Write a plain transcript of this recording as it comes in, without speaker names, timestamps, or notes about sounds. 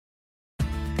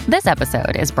This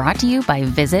episode is brought to you by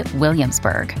Visit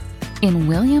Williamsburg. In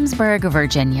Williamsburg,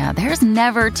 Virginia, there's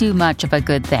never too much of a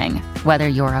good thing. Whether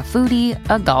you're a foodie,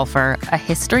 a golfer, a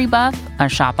history buff, a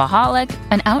shopaholic,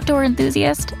 an outdoor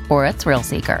enthusiast, or a thrill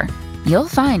seeker, you'll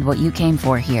find what you came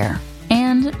for here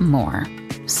and more.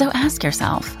 So ask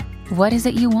yourself, what is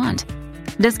it you want?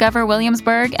 Discover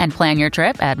Williamsburg and plan your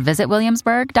trip at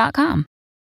visitwilliamsburg.com.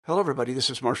 Hello, everybody.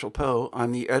 This is Marshall Poe.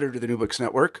 I'm the editor of the New Books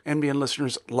Network. NBN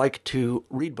listeners like to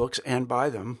read books and buy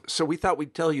them. So we thought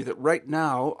we'd tell you that right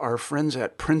now, our friends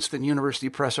at Princeton University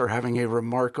Press are having a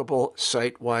remarkable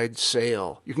site-wide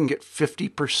sale. You can get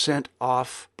 50%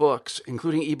 off books,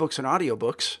 including ebooks and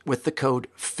audiobooks, with the code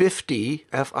 50,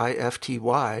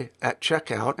 F-I-F-T-Y, at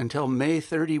checkout until May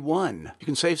 31. You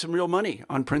can save some real money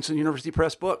on Princeton University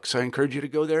Press books. I encourage you to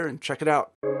go there and check it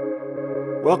out.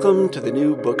 Welcome to the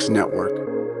New Books Network.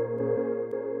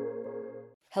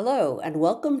 Hello, and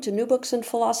welcome to New Books in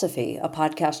Philosophy, a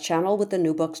podcast channel with the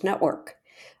New Books Network.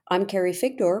 I'm Carrie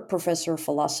Figdor, professor of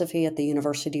philosophy at the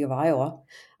University of Iowa.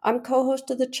 I'm co-host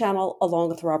of the channel along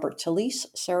with Robert Talisse,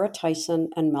 Sarah Tyson,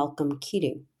 and Malcolm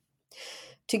Keating.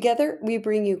 Together, we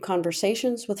bring you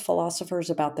conversations with philosophers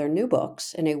about their new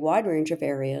books in a wide range of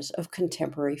areas of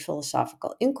contemporary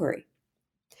philosophical inquiry.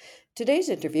 Today's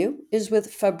interview is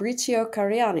with Fabrizio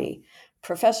Cariani,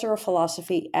 professor of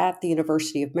philosophy at the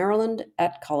University of Maryland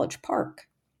at College Park.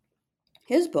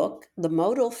 His book, The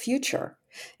Modal Future,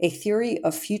 A Theory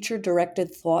of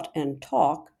Future-Directed Thought and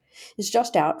Talk, is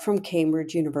just out from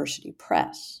Cambridge University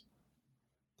Press.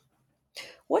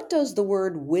 What does the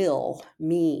word will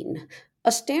mean?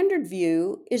 A standard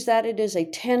view is that it is a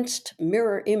tensed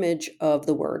mirror image of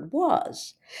the word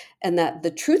was, and that the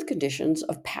truth conditions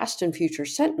of past and future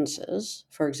sentences,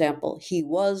 for example, he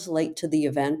was late to the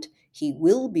event, he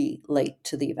will be late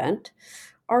to the event,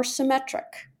 are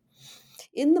symmetric.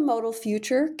 In The Modal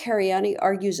Future, Cariani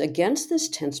argues against this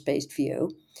tense-based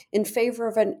view in favor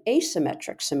of an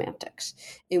asymmetric semantics,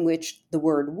 in which the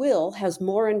word will has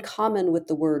more in common with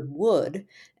the word would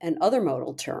and other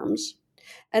modal terms,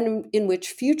 and in which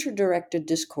future-directed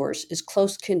discourse is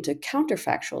close kin to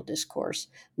counterfactual discourse,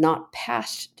 not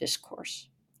past discourse.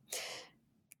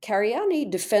 Cariani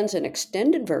defends an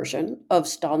extended version of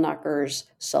Stalnaker's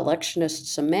selectionist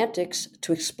semantics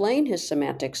to explain his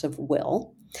semantics of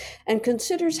will, and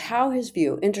considers how his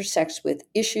view intersects with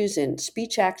issues in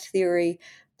speech act theory,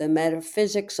 the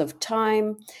metaphysics of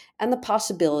time, and the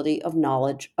possibility of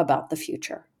knowledge about the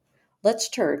future. Let's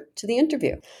turn to the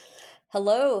interview.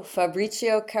 Hello,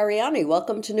 Fabrizio Cariani.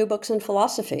 Welcome to New Books in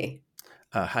Philosophy.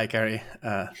 Hi, Carrie.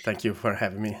 Thank you for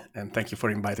having me, and thank you for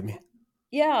inviting me.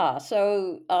 Yeah,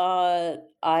 so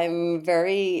I'm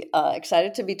very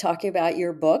excited to be talking about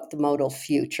your book, The Modal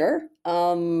Future,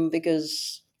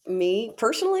 because me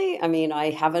personally, I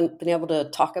haven't been able to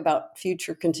talk about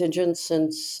future contingent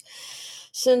since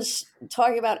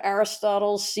talking about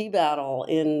Aristotle's sea battle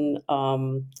in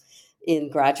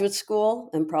graduate school,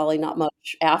 and probably not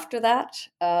much after that.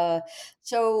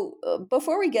 So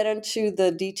before we get into the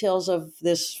details of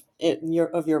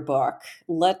your book,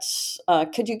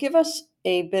 could you give us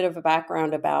a bit of a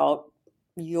background about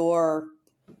your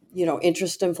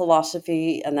interest in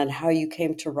philosophy and then how you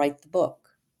came to write the book?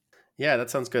 Yeah, that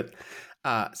sounds good.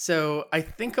 So I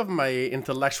think of my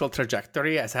intellectual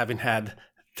trajectory as having had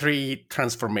three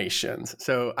transformations.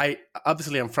 So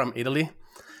I'm from Italy.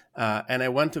 And I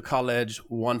went to college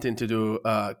wanting to do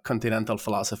continental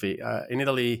philosophy. In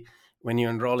Italy, when you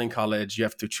enroll in college, you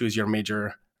have to choose your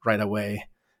major right away.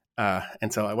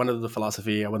 And so I wanted to do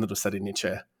philosophy. I wanted to study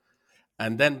Nietzsche.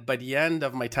 And then by the end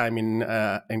of my time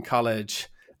in college,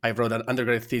 I wrote an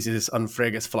undergraduate thesis on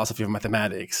Frege's philosophy of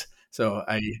mathematics. So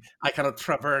I kind of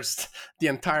traversed the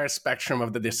entire spectrum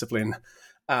of the discipline.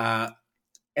 But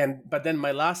then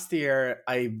my last year,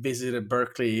 I visited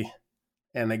Berkeley,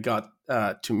 and I got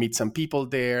to meet some people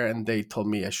there, and they told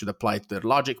me I should apply to the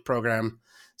logic program.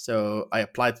 So I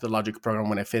applied to the logic program.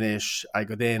 When I finished, I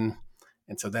got in.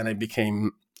 And so then I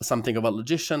became something of a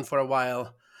logician for a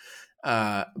while.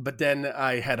 But then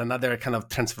I had another kind of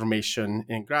transformation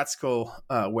in grad school,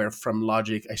 where from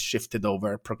logic, I shifted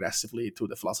over progressively to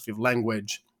the philosophy of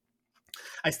language.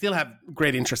 I still have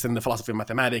great interest in the philosophy of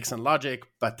mathematics and logic,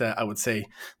 but I would say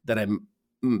that I'm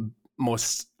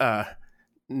most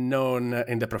known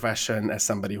in the profession as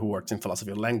somebody who works in philosophy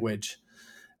of language.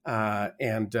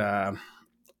 And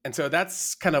so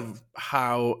that's kind of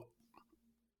how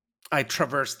I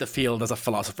traversed the field as a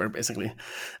philosopher, basically.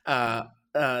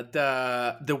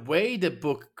 The way the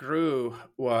book grew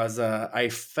was I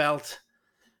felt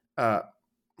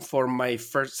for my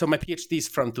first, so my PhD is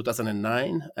from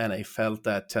 2009, and I felt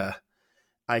that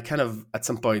I kind of at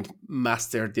some point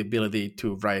mastered the ability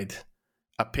to write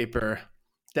a paper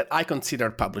that I consider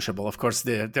publishable. Of course,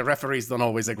 the referees don't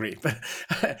always agree, but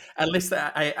at least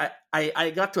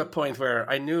I got to a point where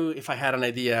I knew if I had an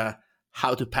idea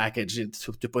how to package it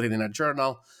to put it in a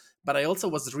journal. But I also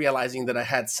was realizing that I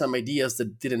had some ideas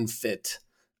that didn't fit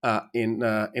in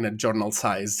a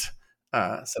journal-sized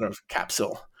sort of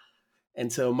capsule.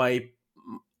 And so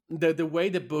the way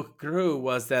the book grew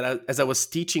was that as I was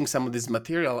teaching some of this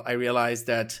material, I realized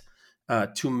that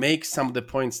to make some of the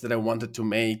points that I wanted to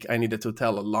make, I needed to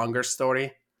tell a longer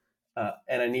story,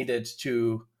 and I needed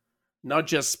to not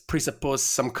just presuppose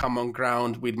some common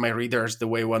ground with my readers the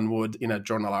way one would in a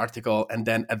journal article and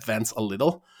then advance a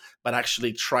little, but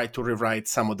actually try to rewrite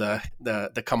some of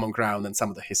the common ground and some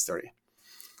of the history.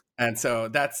 And so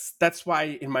that's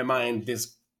why in my mind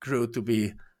this grew to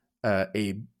be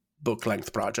a book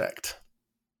length project.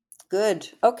 Good.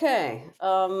 Okay.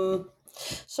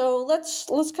 So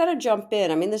let's kind of jump in.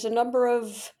 I mean, there's a number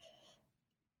of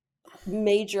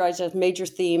major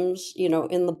themes,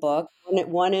 in the book.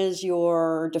 One is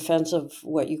your defense of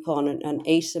what you call an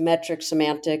asymmetric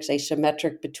semantics,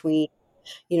 asymmetric between,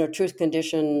 truth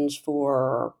conditions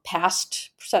for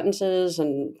past sentences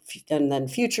and then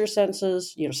future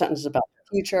sentences, sentences about the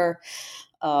future.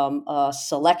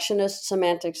 Selectionist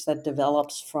semantics that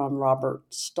develops from Robert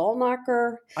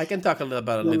Stolnacher. I can talk a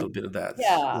little bit of that.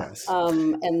 Yeah. Yes.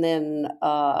 And then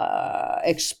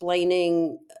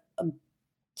explaining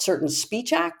certain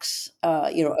speech acts,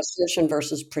 assertion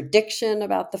versus prediction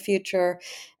about the future,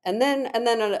 and then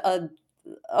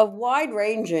a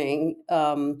wide-ranging,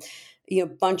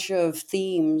 bunch of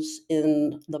themes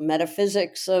in the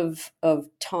metaphysics of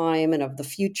time and of the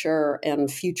future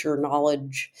and future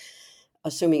knowledge,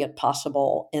 assuming it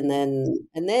possible, and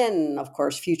then of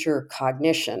course future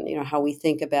cognition, how we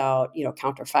think about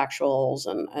counterfactuals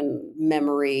and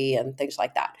memory and things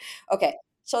like that. Okay,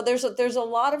 so there's a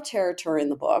lot of territory in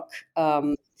the book,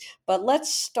 but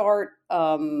let's start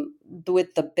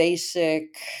with the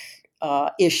basic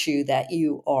issue that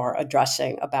you are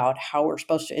addressing about how we're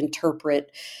supposed to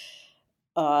interpret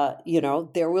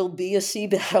there will be a sea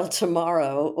battle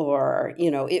tomorrow, or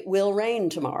it will rain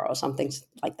tomorrow, something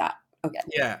like that. Okay.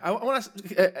 Yeah, I want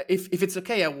to, if it's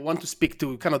okay, I want to speak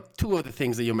to kind of two of the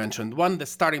things that you mentioned. One, the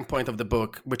starting point of the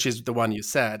book, which is the one you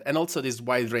said, and also this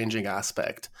wide-ranging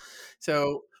aspect.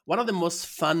 So one of the most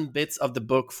fun bits of the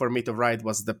book for me to write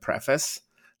was the preface,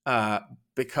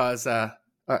 because, sorry,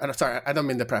 I don't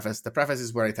mean the preface. The preface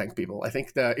is where I thank people. I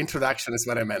think the introduction is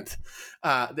what I meant.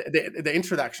 The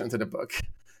introduction to the book,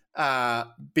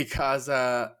 because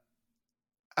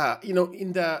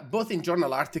in both in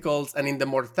journal articles and in the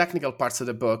more technical parts of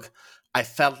the book, I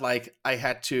felt like I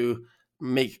had to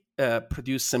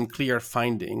produce some clear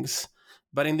findings.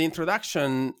 But in the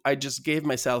introduction, I just gave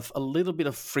myself a little bit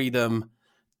of freedom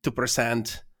to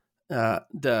present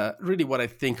really what I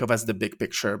think of as the big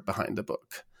picture behind the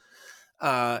book.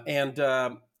 And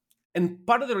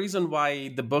part of the reason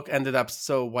why the book ended up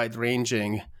so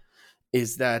wide-ranging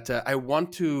is that I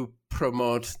want to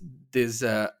promote this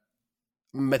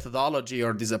methodology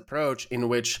or this approach in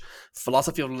which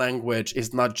philosophy of language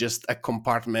is not just a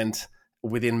compartment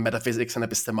within metaphysics and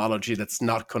epistemology that's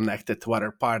not connected to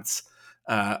other parts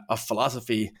of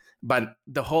philosophy, but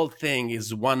the whole thing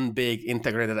is one big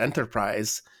integrated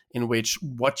enterprise in which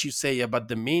what you say about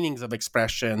the meanings of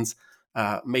expressions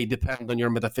may depend on your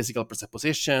metaphysical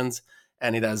presuppositions,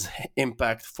 and it has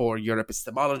impact for your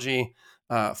epistemology,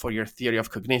 for your theory of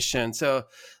cognition. So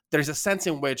there's a sense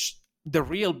in which the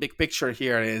real big picture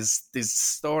here is this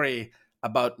story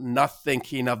about not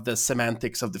thinking of the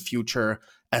semantics of the future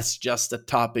as just a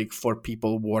topic for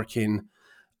people working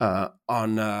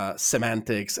on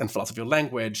semantics and philosophy of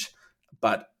language,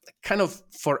 but kind of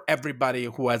for everybody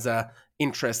who has an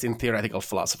interest in theoretical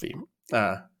philosophy.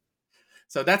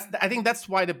 So I think that's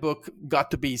why the book got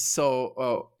to be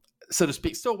so to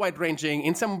speak, so wide-ranging.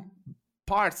 In some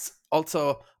parts,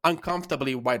 also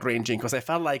uncomfortably wide-ranging, because I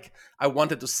felt like I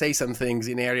wanted to say some things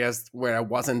in areas where I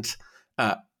wasn't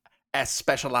as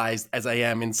specialized as I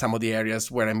am in some of the areas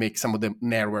where I make some of the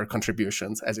narrower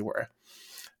contributions, as it were.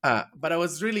 But it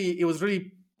was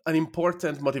really an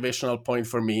important motivational point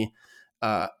for me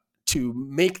to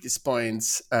make these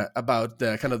points about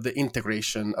the kind of the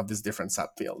integration of these different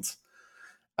subfields.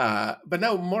 But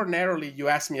now, more narrowly, you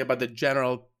asked me about the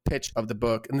general pitch of the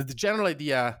book, and the general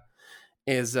idea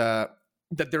is that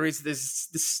there is this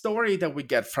story that we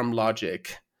get from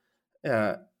logic,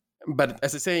 but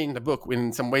as I say in the book,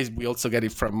 in some ways we also get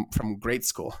it from grade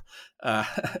school,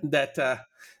 that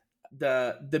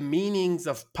the meanings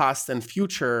of past and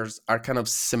futures are kind of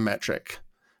symmetric,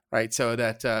 right? So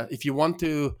that if you want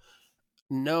to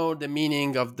know the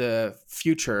meaning of the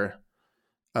future,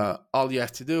 all you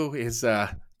have to do is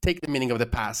take the meaning of the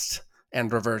past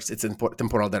and reverse its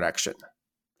temporal direction.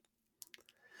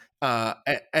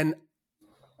 And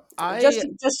I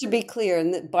just to be clear,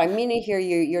 and by meaning here,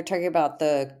 you're talking about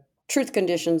the truth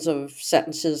conditions of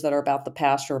sentences that are about the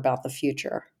past or about the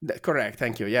future. correct.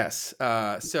 Thank you. Yes.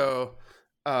 So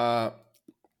the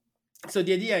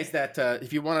idea is that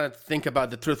if you want to think about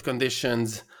the truth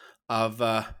conditions of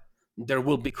there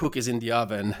will be cookies in the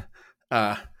oven,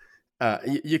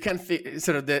 you can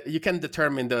you can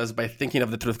determine those by thinking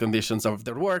of the truth conditions of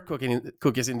there were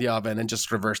cookies in the oven and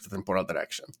just reverse the temporal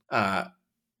direction.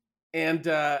 And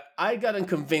I got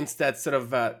convinced that sort of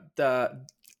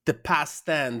the past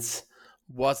tense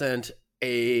wasn't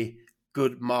a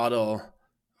good model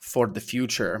for the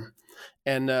future,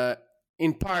 and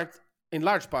in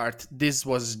large part, this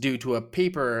was due to a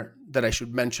paper that I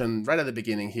should mention right at the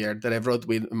beginning here that I wrote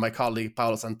with my colleague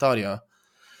Paolo Santorio.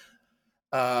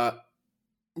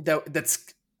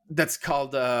 That's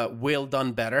called "Will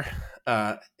Done Better."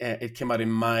 It came out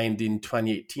in Mind in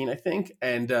 2018, I think,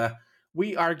 and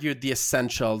we argued the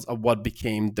essentials of what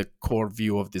became the core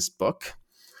view of this book.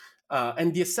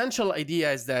 And the essential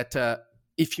idea is that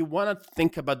if you want to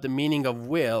think about the meaning of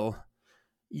will,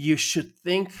 you should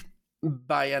think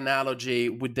by analogy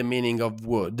with the meaning of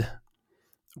would,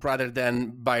 rather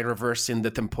than by reversing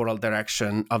the temporal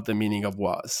direction of the meaning of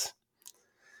was.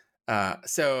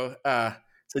 So the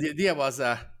idea was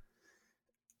that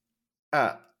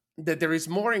there is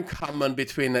more in common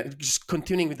between, just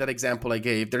continuing with that example I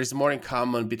gave, there is more in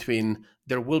common between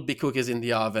there will be cookies in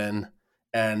the oven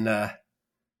and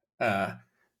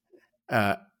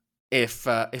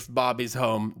if Bob is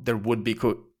home, there would be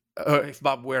if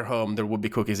Bob were home, there would be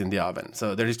cookies in the oven.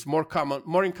 So there is more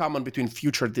in common between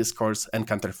future discourse and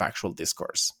counterfactual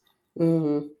discourse.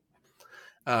 Mm-hmm.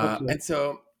 Okay. And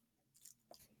so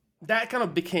that kind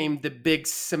of became the big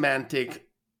semantic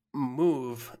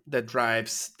move that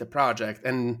drives the project.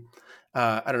 And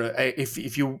I don't know if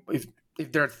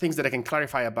there are things that I can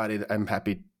clarify about it, I'm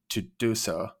happy to do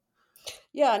so.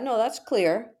 Yeah, no, that's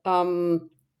clear.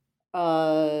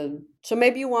 So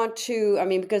maybe you want to, I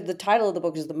mean, because the title of the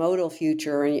book is The Modal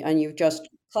Future, and you've just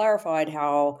clarified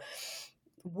how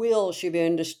will should be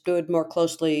understood more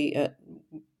closely,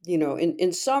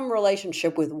 in some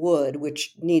relationship with would,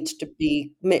 which needs to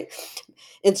be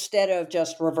instead of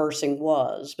just reversing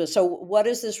was. But so what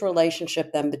is this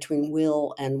relationship then between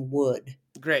will and would?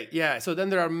 Great. Yeah. So then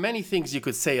there are many things you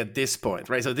could say at this point,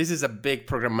 right? So this is a big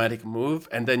programmatic move,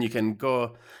 and then you can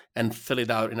go and fill it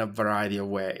out in a variety of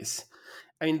ways.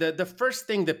 I mean, the first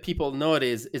thing that people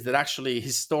notice is that actually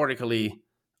historically,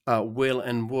 will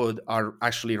and would are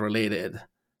actually related,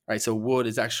 right? So would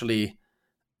is actually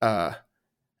a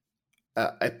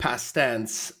past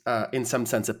tense, in some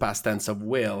sense, a past tense of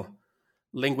will.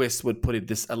 Linguists would put it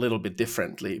this a little bit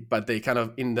differently, but they kind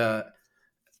of in the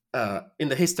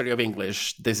history of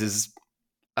English, this is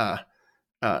the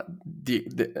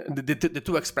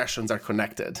two expressions are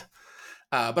connected.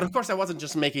 But of course, I wasn't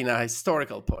just making a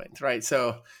historical point, right?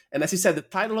 So, and as you said, the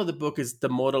title of the book is The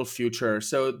Modal Future.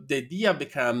 So the idea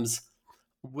becomes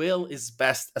will is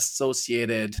best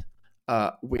associated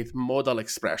with modal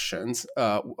expressions,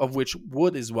 of which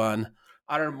would is one.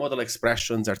 Other modal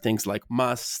expressions are things like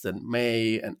must and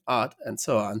may and ought and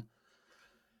so on.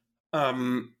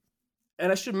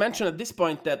 And I should mention at this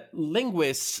point that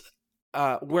linguists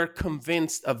were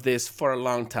convinced of this for a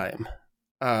long time.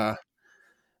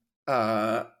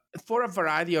 For a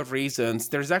variety of reasons.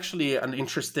 There's actually an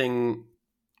interesting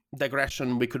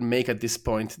digression we could make at this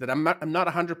point that I'm not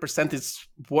 100% it's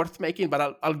worth making,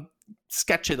 but I'll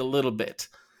sketch it a little bit.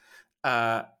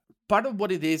 Part of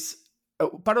what it is,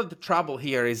 part of the trouble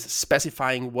here is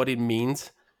specifying what it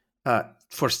means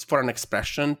for an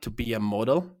expression to be a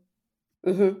modal.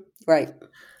 Mm-hmm. Right.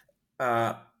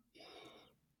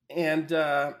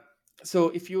 So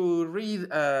if you read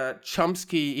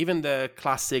Chomsky, even the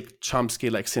classic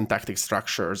Chomsky like syntactic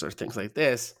structures or things like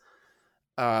this,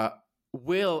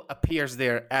 will appears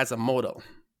there as a modal.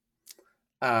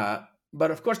 But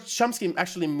of course, Chomsky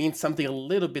actually means something a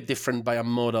little bit different by a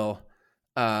modal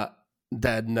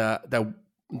than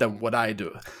what I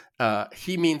do.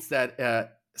 He means that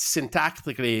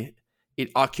syntactically, it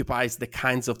occupies the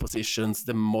kinds of positions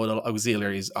the modal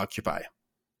auxiliaries occupy.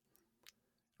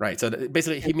 Right. So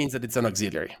basically, he means that it's an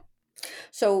auxiliary.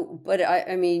 So, but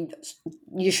I mean,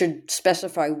 you should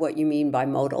specify what you mean by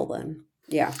modal then.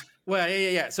 Yeah. Well,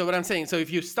 yeah. So what I'm saying, so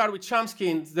if you start with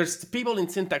Chomsky, there's people in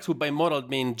syntax who by modal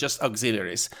mean just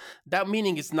auxiliaries. That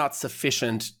meaning is not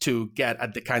sufficient to get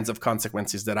at the kinds of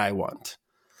consequences that I want.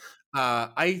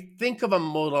 I think of a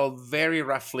modal very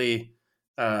roughly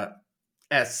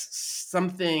as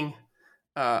something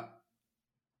uh,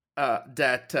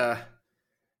 that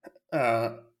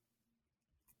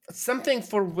something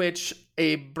for which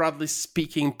a broadly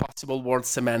speaking possible word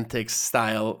semantics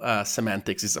style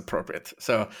semantics is appropriate.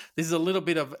 So this is a little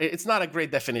bit of, it's not a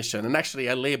great definition, and actually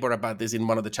I labor about this in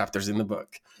one of the chapters in the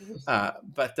book.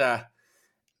 But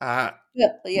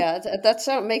Yeah, that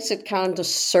sound makes it kind of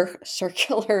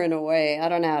circular in a way. I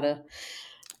don't know how to.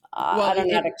 well, I don't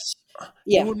know how to. it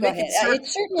Yeah, would go make ahead. it It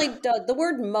certainly does. The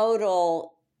word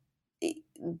modal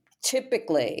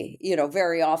typically,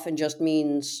 very often just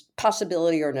means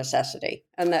possibility or necessity,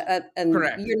 and and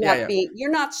correct. Yeah, yeah.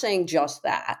 you're not saying just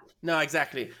that. No,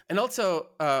 exactly. And also,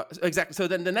 exactly. So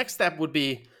then the next step would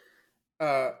be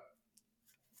uh,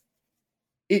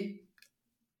 it.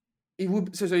 It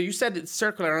would. So you said it's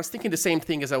circular. And I was thinking the same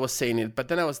thing as I was saying it, but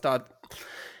then I was thought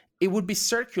it would be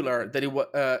circular that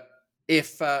it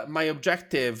if my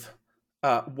objective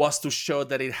was to show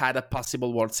that it had a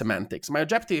possible word semantics. My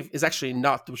objective is actually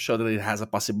not to show that it has a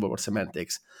possible word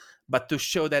semantics, but to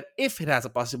show that if it has a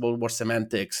possible word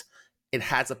semantics, it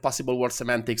has a possible word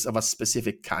semantics of a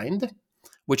specific kind,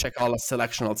 which I call a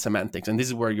selectional semantics. And this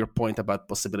is where your point about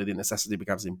possibility and necessity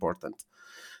becomes important.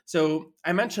 So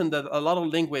I mentioned that a lot of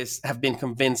linguists have been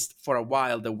convinced for a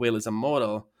while that will is a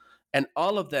modal, and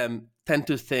all of them tend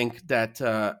to think that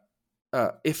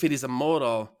if it is a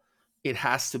modal, it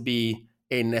has to be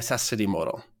a necessity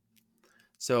modal.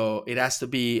 So it has to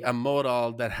be a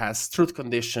modal that has truth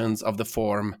conditions of the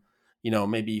form,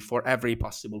 maybe for every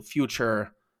possible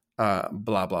future,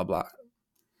 blah, blah, blah.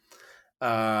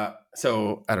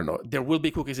 So I don't know. There will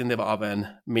be cookies in the oven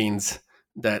means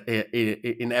that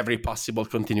in every possible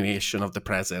continuation of the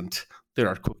present, there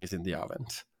are cookies in the oven.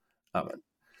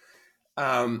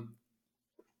 Um,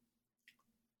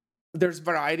 there's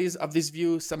varieties of this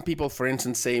view. Some people, for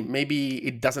instance, say maybe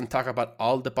it doesn't talk about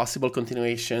all the possible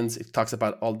continuations. It talks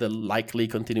about all the likely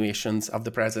continuations of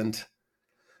the present.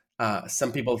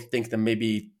 Some people think that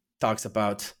maybe it talks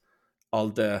about all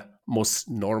the most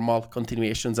normal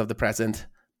continuations of the present,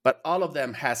 but all of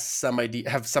them have some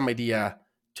idea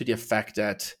to the effect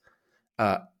that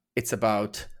it's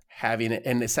about having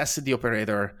a necessity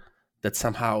operator that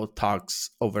somehow talks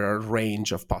over a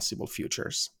range of possible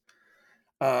futures.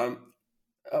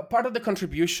 Part of the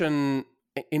contribution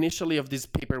initially of this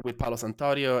paper with Paolo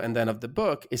Santorio and then of the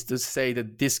book is to say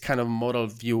that this kind of modal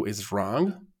view is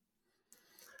wrong.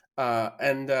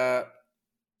 And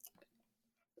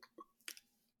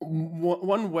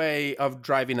one way of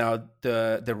driving out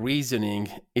the reasoning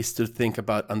is to think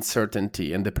about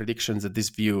uncertainty and the predictions that this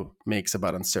view makes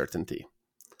about uncertainty.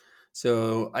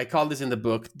 So I call this in the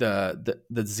book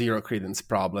the zero credence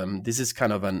problem. This is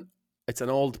kind of it's an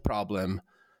old problem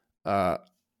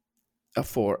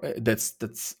for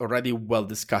that's already well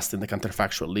discussed in the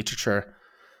counterfactual literature,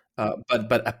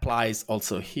 but applies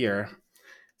also here.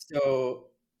 So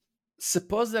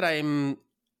suppose that I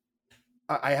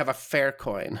have a fair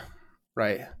coin,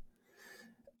 right?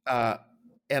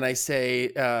 And I say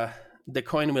the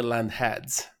coin will land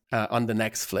heads on the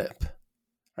next flip,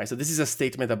 right? So this is a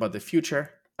statement about the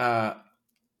future.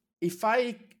 If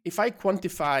I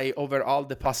quantify over all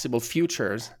the possible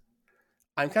futures,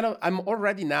 I'm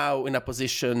already now in a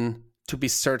position to be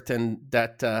certain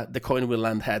that the coin will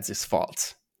land heads is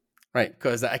false, right?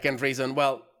 Because I can reason,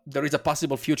 well, there is a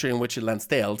possible future in which it lands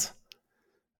tails,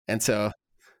 and so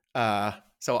I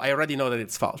already know that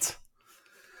it's false.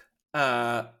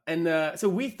 So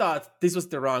we thought this was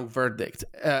the wrong verdict.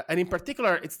 And in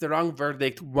particular, it's the wrong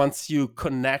verdict once you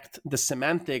connect the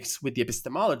semantics with the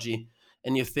epistemology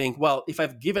and you think, well, if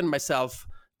I've given myself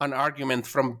an argument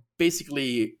from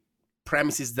basically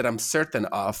premises that I'm certain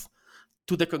of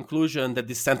to the conclusion that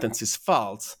this sentence is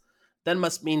false, that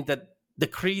must mean that the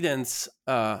credence,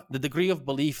 the degree of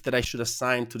belief that I should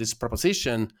assign to this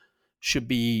proposition should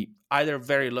be either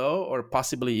very low or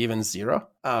possibly even zero.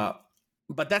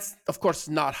 But that's, of course,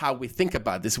 not how we think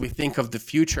about this. We think of the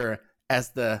future as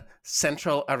the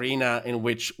central arena in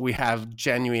which we have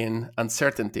genuine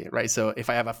uncertainty, right? So if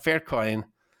I have a fair coin,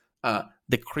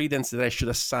 the credence that I should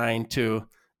assign to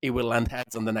it will land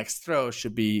heads on the next throw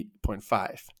should be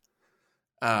 0.5.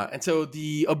 And so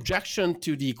the objection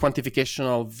to the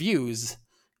quantificational views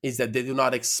is that they do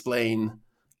not explain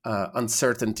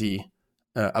uncertainty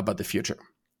about the future,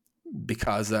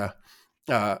 because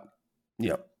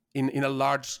in a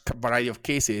large variety of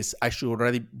cases, I should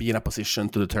already be in a position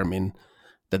to determine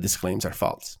that these claims are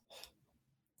false.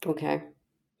 Okay.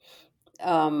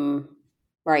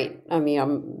 Right. I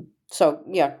mean, so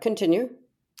yeah, continue.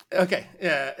 Okay.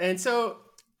 Yeah. And so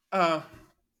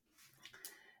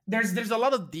there's a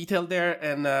lot of detail there,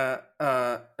 and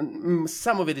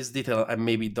some of it is detail I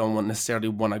maybe don't necessarily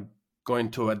want to go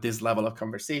into at this level of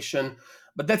conversation.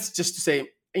 But that's just to say,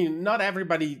 not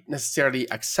everybody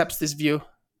necessarily accepts this view.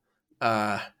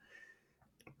 Uh,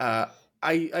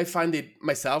 I find it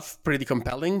myself pretty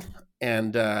compelling,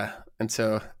 and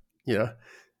so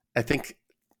I think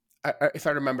if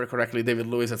I remember correctly, David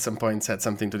Lewis at some point said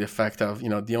something to the effect of,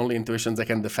 the only intuitions I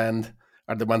can defend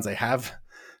are the ones I have,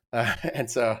 and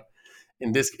so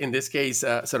in this case,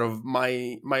 sort of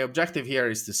my objective here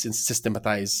is to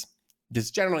systematize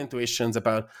these general intuitions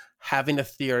about having a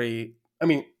theory. I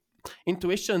mean,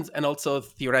 intuitions and also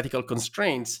theoretical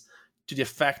constraints to the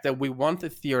effect that we want a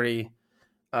theory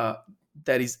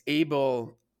that is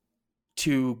able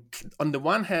to, on the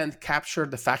one hand, capture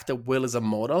the fact that will is a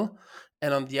modal,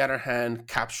 and on the other hand,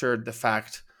 capture the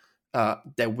fact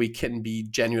that we can be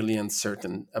genuinely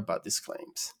uncertain about these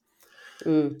claims.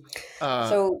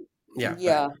 So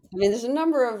yeah, I mean, there's a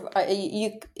number of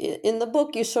you in the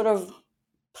book. You sort of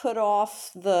put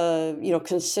off the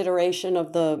consideration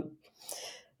of the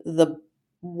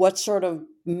what sort of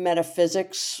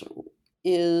metaphysics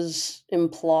is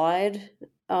implied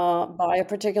by a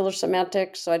particular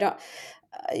semantic. So I don't.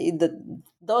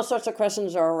 Those sorts of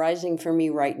questions are arising for me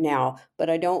right now, but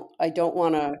I don't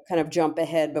want to kind of jump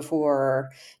ahead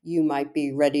before you might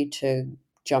be ready to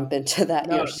jump into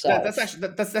that yourself.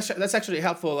 That's actually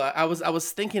helpful. I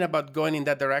was thinking about going in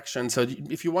that direction. So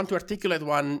if you want to articulate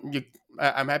one,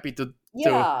 I'm happy to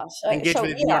engage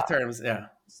with it in your terms. Yeah.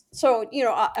 So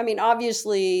I mean,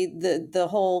 obviously, the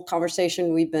whole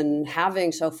conversation we've been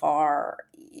having so far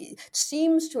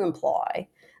seems to imply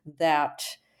that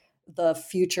the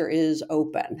future is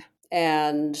open,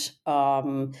 and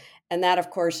that, of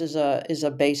course, is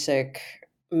a basic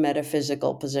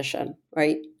metaphysical position,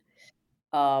 right?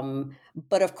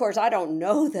 But of course, I don't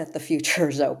know that the future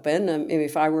is open. I mean,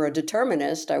 if I were a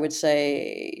determinist, I would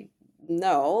say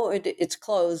no, it's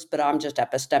closed, but I'm just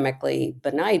epistemically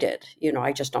benighted.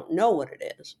 I just don't know what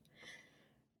it is.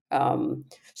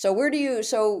 So where do you?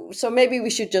 So maybe we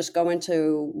should just go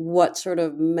into what sort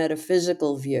of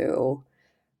metaphysical view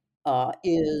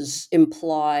is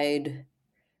implied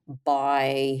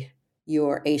by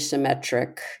your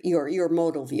asymmetric, your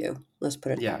modal view. Let's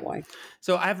put it that way.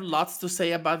 So I have lots to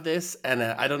say about this, and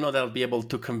I don't know that I'll be able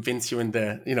to convince you in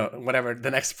the, whatever,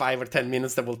 the next 5 or 10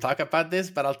 minutes that we'll talk about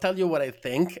this, but I'll tell you what I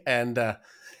think, and then,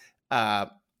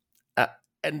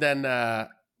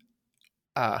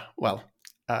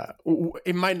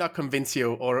 it might not convince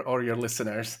you or your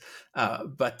listeners,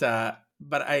 but I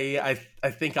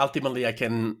think ultimately I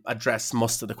can address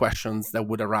most of the questions that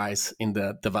would arise in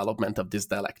the development of this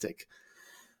dialectic.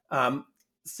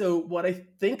 So what I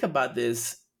think about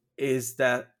this is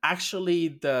that actually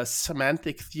the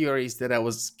semantic theories that I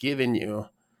was giving you,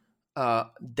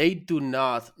 they do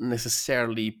not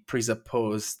necessarily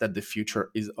presuppose that the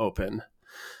future is open.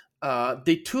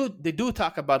 They do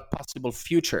talk about possible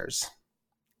futures,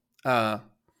 but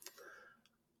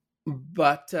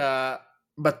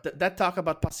that talk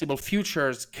about possible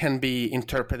futures can be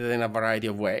interpreted in a variety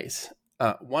of ways.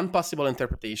 One possible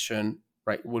interpretation,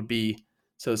 right, would be,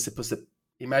 so suppose that,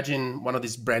 imagine one of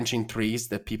these branching trees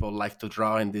that people like to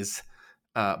draw in this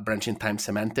branching time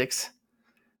semantics,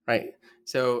 right?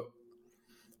 So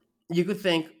you could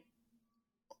think,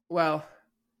 well,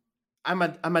 I'm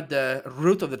at the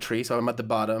root of the tree, so I'm at the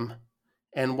bottom,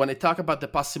 and when I talk about the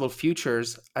possible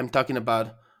futures, I'm talking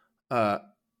about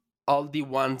all the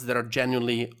ones that are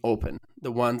genuinely open,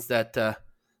 the ones that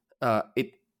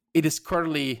it is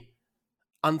currently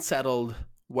unsettled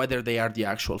whether they are the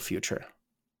actual future.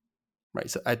 Right,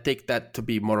 so I take that to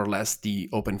be more or less the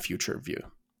open future view.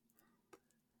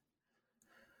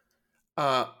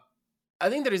 I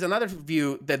think there is another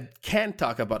view that can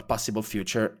talk about possible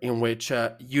future, in which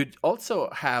you'd also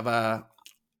have a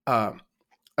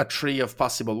tree of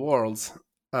possible worlds,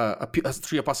 a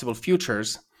tree of possible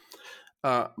futures,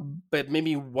 but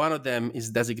maybe one of them is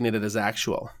designated as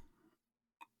actual.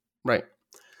 Right.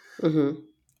 Mm-hmm.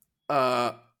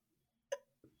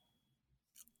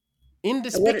 In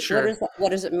this picture, what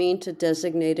does it mean to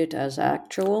designate it as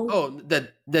actual? Oh,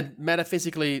 that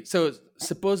metaphysically. So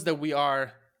suppose that we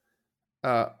are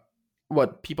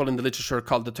what people in the literature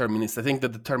call determinists. I think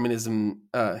that determinism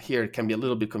here can be a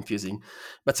little bit confusing.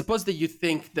 But suppose that you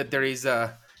think that there is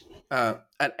at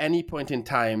any point in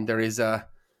time there is a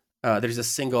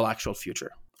single actual future,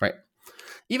 right?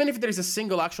 Even if there is a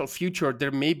single actual future,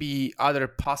 there may be other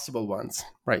possible ones,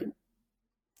 right?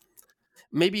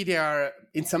 Maybe they are,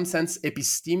 in some sense,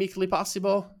 epistemically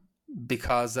possible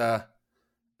because sort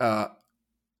of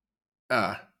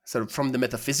from the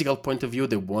metaphysical point of view,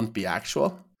 they won't be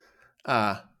actual.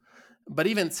 But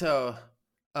even so,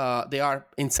 they are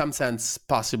in some sense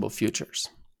possible futures,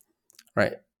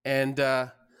 right? And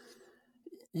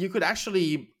you could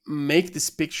actually make this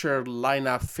picture line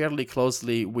up fairly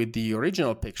closely with the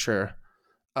original picture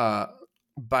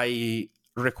by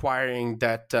requiring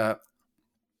that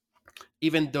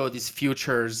even though these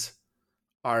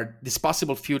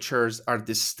possible futures are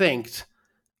distinct,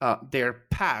 their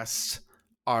pasts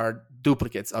are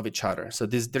duplicates of each other. So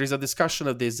there is a discussion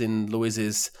of this in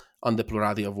Lewis's On the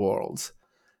Plurality of Worlds,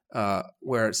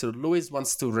 where so Lewis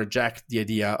wants to reject the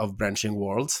idea of branching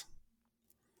worlds.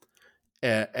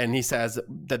 And he says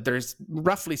that there's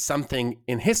roughly something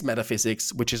in his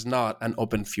metaphysics, which is not an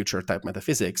open future type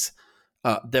metaphysics,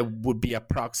 that would be a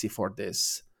proxy for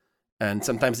this. And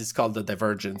sometimes it's called the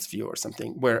divergence view or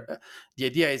something, where the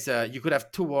idea is you could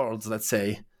have two worlds, let's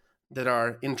say, that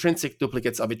are intrinsic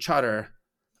duplicates of each other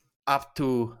up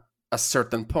to a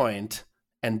certain point,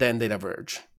 and then they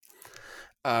diverge.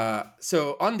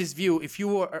 So on this view, if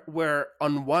you were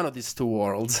on one of these two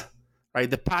worlds, right,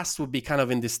 the past would be kind of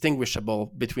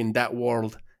indistinguishable between that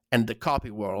world and the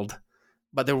copy world,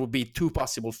 but there would be two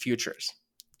possible futures,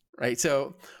 right?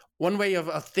 So one way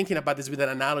of thinking about this with an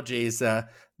analogy is for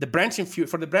the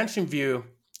branching view,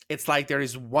 it's like there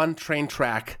is one train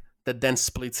track that then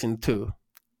splits in two.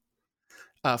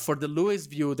 For the Lewis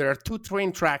view, there are two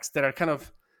train tracks that are kind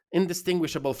of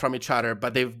indistinguishable from each other,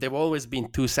 but they've always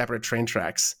been two separate train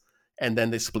tracks, and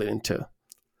then they split in two.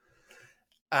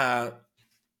 And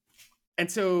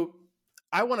so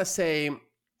I want to say,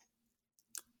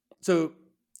 so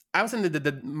I was saying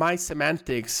that my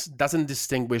semantics doesn't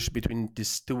distinguish between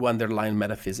these two underlying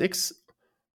metaphysics,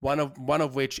 one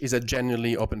of which is a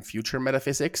genuinely open future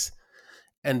metaphysics,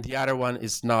 and the other one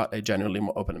is not a genuinely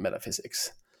open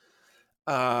metaphysics.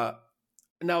 Now,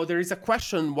 there is a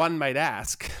question one might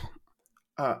ask,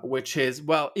 which is,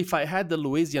 well, if I had the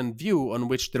Lewisian view on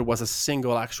which there was a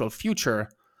single actual future,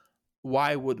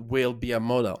 why would will be a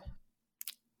modal?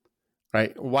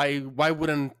 Right? Why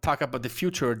wouldn't talk about the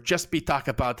future just be talk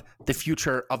about the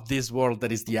future of this world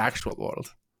that is the actual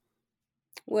world?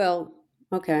 Well,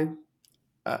 okay.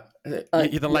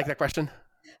 You don't like that question?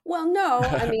 Well, no,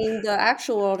 I mean, the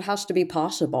actual world has to be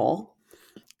possible.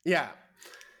 Yeah.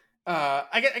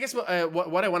 I guess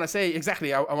what I want to say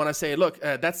exactly, I want to say, look,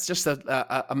 that's just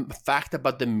a fact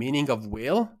about the meaning of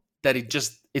will, that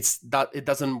it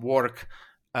doesn't work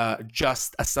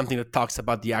just as something that talks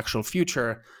about the actual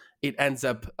future. It ends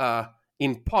up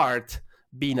in part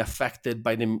being affected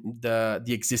by the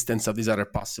existence of these other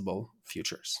possible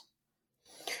futures.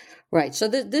 Right. So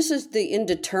this is the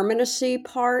indeterminacy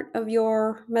part of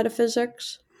your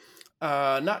metaphysics.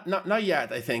 Not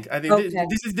yet. I think okay.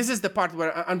 This is the part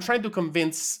where I'm trying to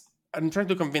convince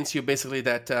you basically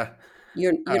that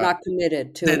you're not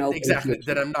committed to an open future.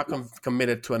 That I'm not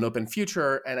committed to an open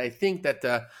future, and I think that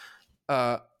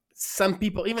some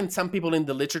people in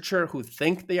the literature who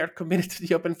think they are committed to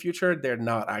the open future, they're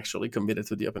not actually committed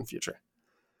to the open future.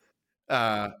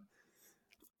 Not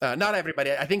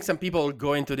everybody. I think some people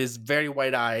go into this very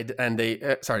wide-eyed, and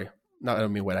they I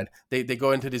don't mean wide-eyed. They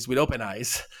go into this with open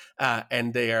eyes,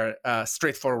 and they are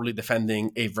straightforwardly defending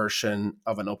a version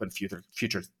of an open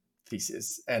future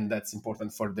thesis, and that's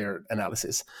important for their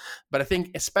analysis. But I think,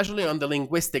 especially on the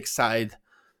linguistic side,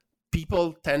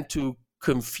 people tend to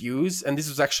confuse, and this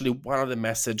was actually one of the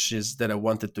messages that I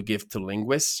wanted to give to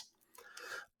linguists.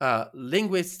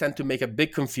 Linguists tend to make a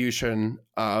big confusion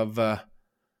of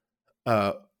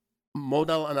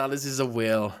modal analysis of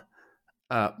will,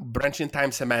 branching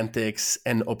time semantics,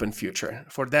 and open future.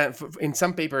 For that, in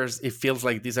some papers, it feels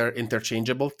like these are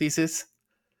interchangeable theses.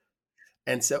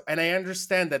 And I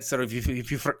understand that sort of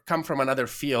if you come from another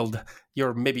field,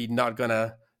 you're maybe not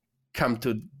gonna come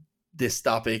to this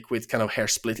topic with kind of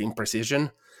hair-splitting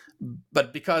precision.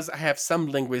 But because I have some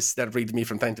linguists that read me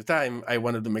from time to time, I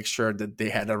wanted to make sure that they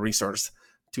had a resource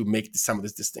to make some of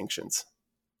these distinctions.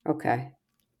 Okay.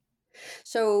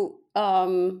 So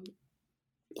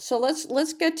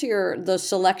let's get to the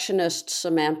selectionist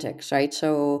semantics, right?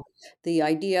 So the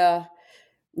idea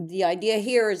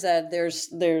here is that there's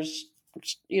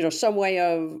some way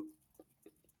of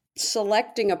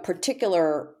selecting a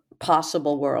particular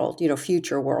possible world,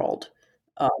 future world,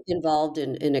 involved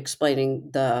in explaining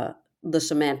the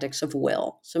semantics of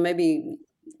will. So maybe,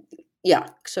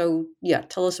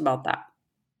 tell us about that.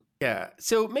 Yeah,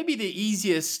 so maybe the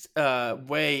easiest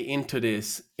way into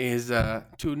this is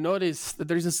to notice that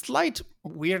there is a slight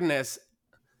weirdness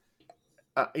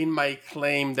in my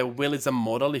claim that will is a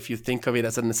modal, if you think of it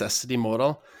as a necessity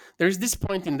modal, there's this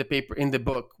point in the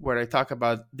book where I talk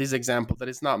about this example that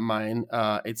is not mine.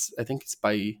 I think it's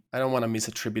by, I don't want to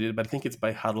misattribute it, but I think it's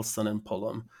by Huddleston and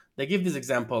Pullum. They give this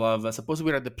example of suppose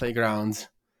we're at the playground,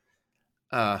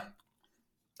 and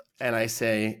I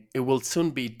say it will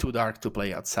soon be too dark to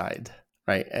play outside,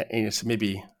 right? And it's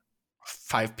maybe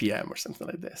 5 p.m. or something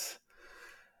like this,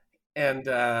 and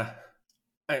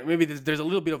maybe there's a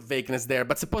little bit of vagueness there,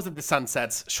 but suppose that the sun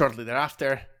sets shortly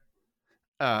thereafter,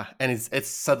 and it's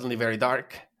suddenly very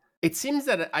dark. It seems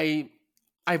that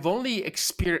I've only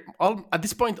experienced, at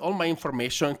this point, all my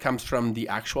information comes from the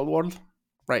actual world,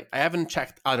 right? I haven't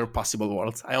checked other possible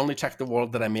worlds. I only checked the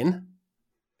world that I'm in.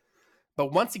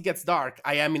 But once it gets dark,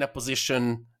 I am in a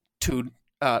position to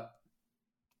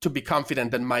be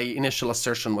confident that my initial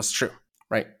assertion was true,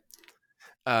 right?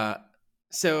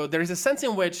 So there is a sense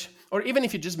in which, or even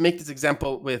if you just make this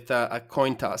example with a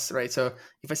coin toss, right? So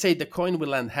if I say the coin will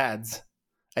land heads,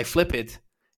 I flip it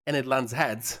and it lands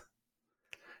heads.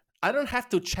 I don't have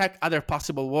to check other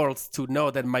possible worlds to know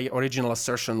that my original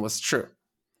assertion was true.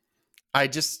 I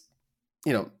just,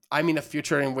 I'm in a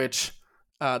future in which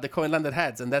the coin landed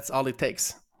heads, and that's all it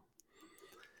takes.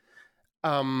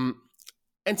 And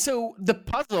so the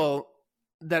puzzle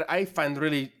that I find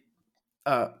really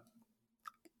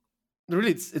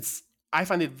I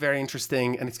find it very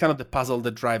interesting, and it's kind of the puzzle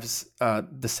that drives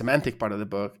the semantic part of the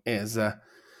book, is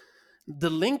the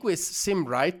linguists seem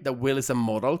right that will is a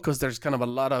modal, because there's kind of a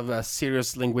lot of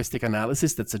serious linguistic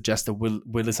analysis that suggests that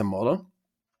will is a modal.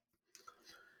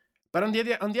 But on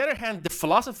the other hand, the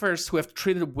philosophers who have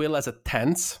treated will as a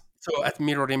tense, so a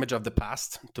mirror image of the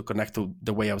past, to connect to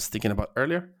the way I was thinking about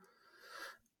earlier,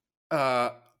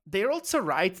 they're also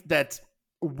right that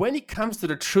when it comes to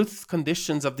the truth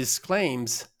conditions of these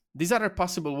claims, these other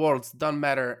possible worlds don't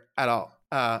matter at all.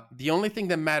 The only thing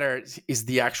that matters is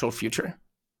the actual future,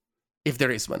 if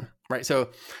there is one, right? So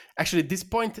actually this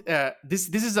point, this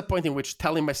is a point in which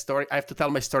telling my story, I have to tell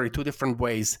my story two different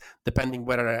ways, depending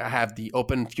whether I have the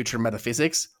open future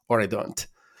metaphysics or I don't.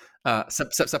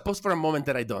 Suppose for a moment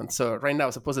that I don't. So right now,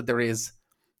 suppose that there is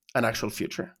an actual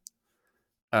future.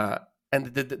 And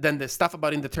then the stuff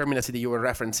about indeterminacy that you were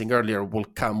referencing earlier will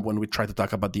come when we try to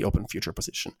talk about the open future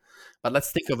position. But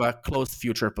let's think of a closed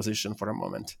future position for a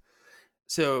moment.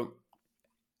 So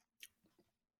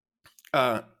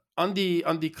on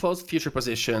the closed future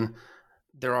position,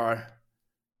 there are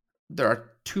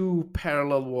two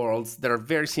parallel worlds that are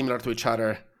very similar to each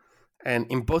other. And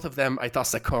in both of them, I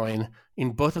toss a coin.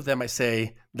 In both of them, I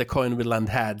say the coin will land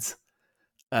heads,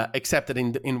 except that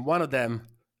in one of them,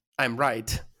 I'm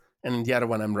right, and in the other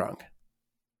one, I'm wrong.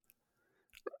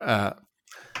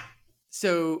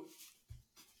 So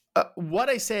what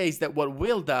I say is that what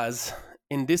will does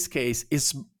in this case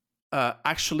is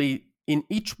actually in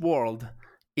each world,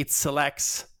 it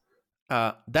selects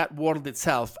that world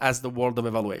itself as the world of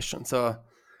evaluation. So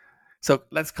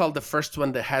let's call the first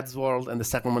one the heads world and the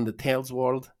second one the tails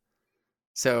world.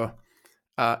 So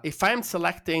if I'm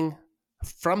selecting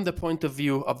from the point of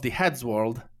view of the heads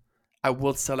world, I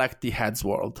will select the heads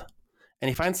world. And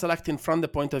if I'm selecting from the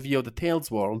point of view of the tails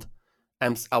world,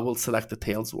 I will select the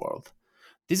tails world.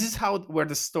 This is where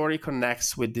the story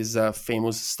connects with this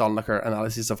famous Stolnacher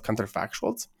analysis of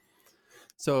counterfactuals.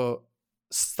 So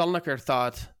Stolnacher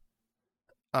thought,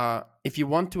 if you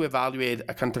want to evaluate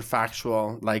a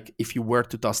counterfactual, like if you were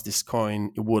to toss this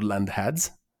coin, it would land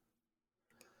heads.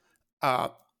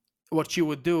 What you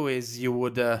would do is you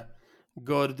would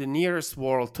go to the nearest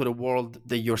world to the world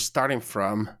that you're starting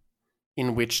from,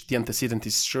 in which the antecedent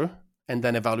is true, and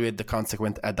then evaluate the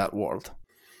consequent at that world.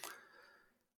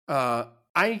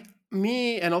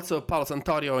 Me and also Paolo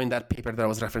Santorio in that paper that I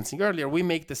was referencing earlier, we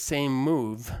make the same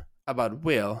move about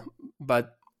will,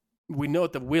 but we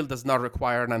note that will does not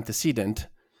require an antecedent.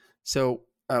 So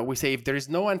we say if there is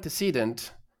no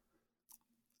antecedent,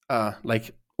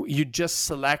 like you just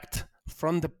select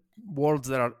from the worlds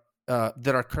that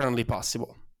are currently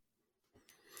possible.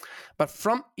 But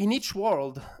in each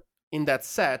world in that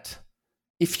set,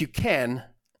 if you can,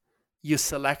 you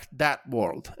select that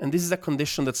world. And this is a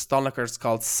condition that Stolnacher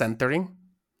called centering.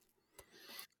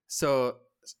 So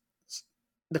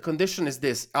the condition is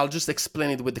this. I'll just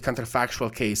explain it with the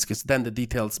counterfactual case, because then the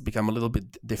details become a little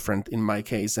bit different in my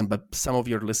case, but some of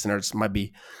your listeners might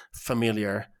be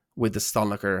familiar with the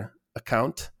Stolnacher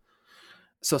account.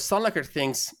 So Stolnacher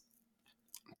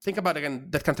think about again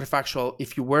that counterfactual.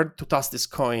 If you were to toss this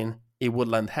coin, it would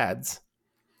land heads.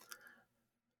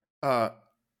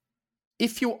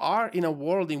 If you are in a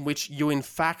world in which you in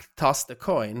fact toss the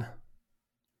coin,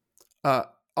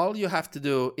 all you have to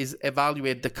do is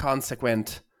evaluate the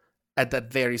consequent at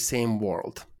that very same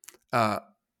world.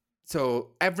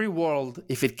 So every world,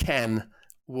 if it can,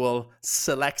 will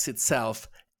select itself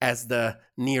as the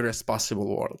nearest possible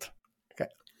world. Okay,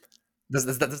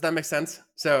 does that make sense?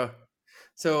 So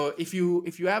if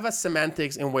you have a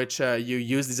semantics in which you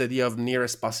use this idea of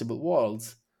nearest possible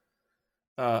worlds,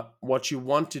 what you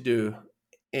want to do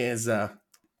is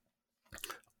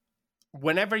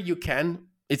whenever you can,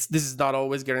 this is not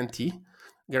always guaranteed.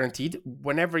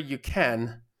 Whenever you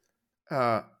can,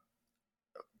 uh,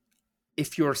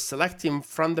 if you're selecting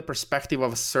from the perspective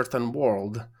of a certain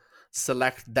world,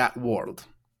 select that world,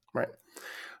 right?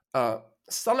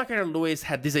 Stalnaker and Lewis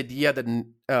had this idea that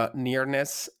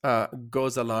nearness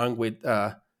goes along with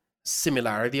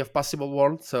similarity of possible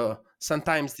worlds. So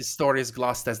sometimes the story is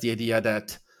glossed as the idea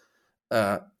that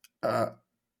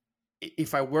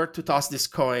if I were to toss this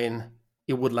coin,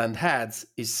 it would land heads,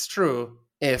 is true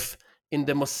if in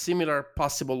the most similar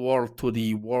possible world to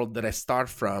the world that I start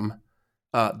from,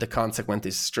 the consequence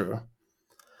is true.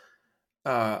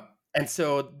 And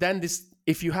so then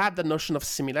if you have the notion of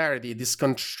similarity, this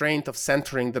constraint of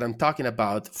centering that I'm talking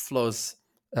about flows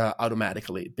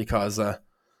automatically, because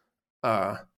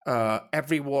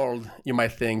every world, you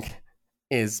might think,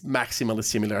 is maximally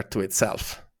similar to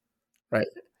itself, right?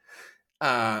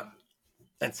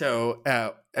 And so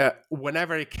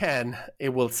whenever it can,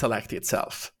 it will select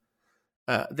itself.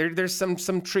 There's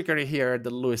some trickery here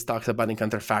that Lewis talks about in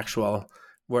counterfactual,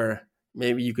 where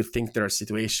maybe you could think there are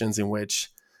situations in which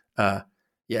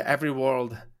every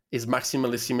world is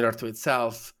maximally similar to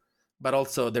itself, but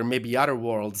also there may be other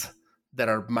worlds that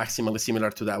are maximally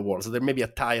similar to that world. So there may be a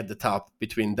tie at the top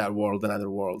between that world and other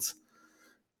worlds.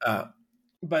 But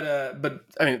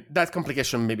I mean, that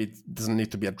complication maybe doesn't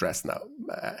need to be addressed now.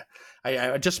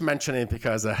 I just mention it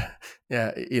because,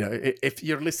 if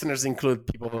your listeners include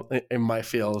people in my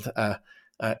field,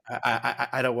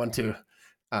 I don't want to.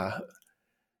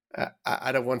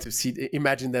 I don't want to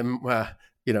imagine them,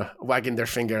 wagging their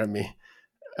finger at me.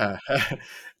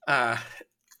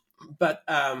 But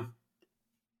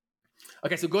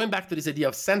okay, so going back to this idea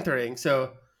of centering,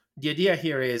 so the idea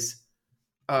here is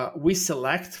we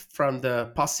select from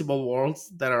the possible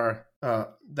worlds that are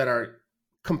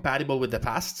compatible with the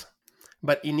past,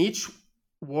 but in each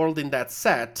world in that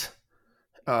set,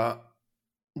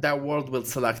 that world will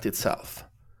select itself.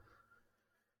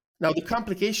 Now, the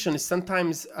complication is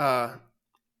sometimes,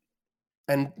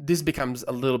 and this becomes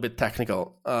a little bit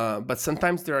technical, but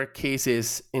sometimes there are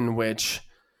cases in which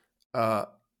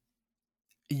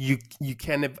you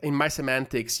can, in my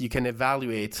semantics, you can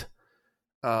evaluate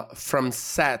from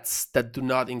sets that do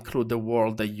not include the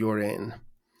world that you're in.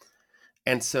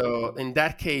 And so in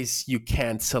that case, you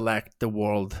can't select the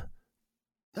world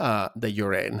that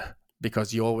you're in,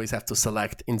 because you always have to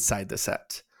select inside the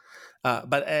set.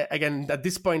 But again, at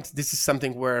this point, this is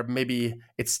something where maybe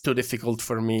it's too difficult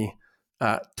for me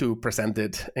to present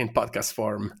it in podcast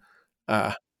form.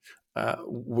 Yeah.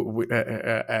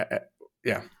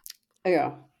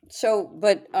 Yeah. So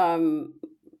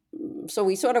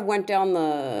we sort of went down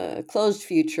the closed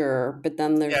future, but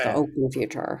then there's the open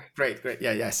future. Great.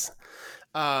 Yeah. Yes.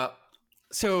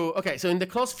 So in the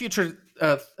closed future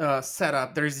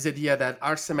setup, there is this idea that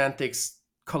our semantics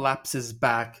collapses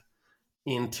back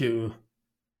into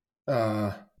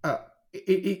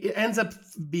it ends up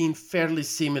being fairly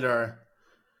similar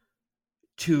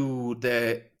to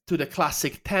the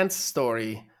classic tense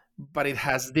story, but it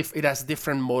has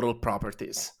different modal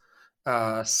properties,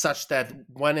 such that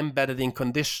when embedded in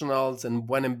conditionals and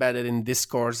when embedded in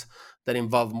discourse that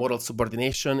involve modal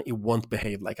subordination, it won't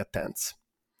behave like a tense.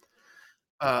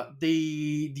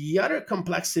 The other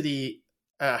complexity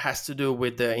has to do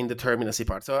with the indeterminacy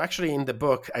part. So actually, in the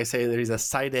book, I say there is a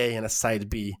side A and a side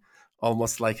B,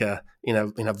 almost like in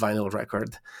a vinyl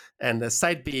record. And the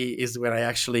side B is where I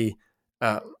actually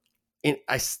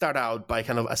I start out by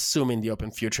kind of assuming the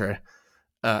open future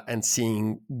and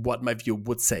seeing what my view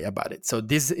would say about it. So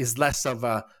this is less of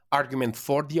an argument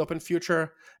for the open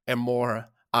future and more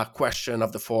a question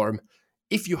of the form: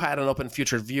 if you had an open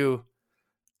future view,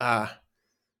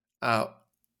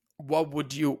 what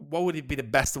would it be the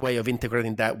best way of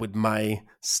integrating that with my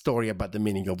story about the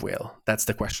meaning of will? That's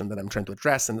the question that I'm trying to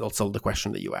address, and also the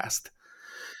question that you asked.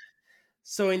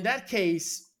 So in that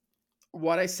case,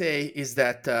 what I say is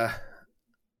that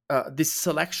this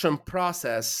selection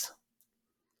process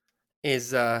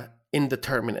is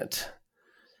indeterminate.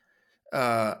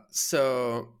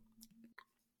 So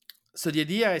the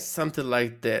idea is something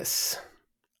like this.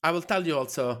 I will tell you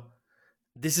also,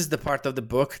 this is the part of the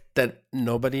book that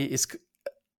nobody is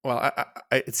well,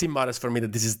 it seemed modest for me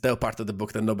that this is the part of the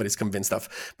book that nobody's convinced of.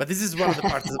 But this is one of the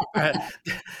parts.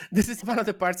 This is one of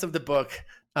the parts of the book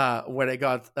where I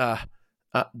got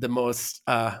the most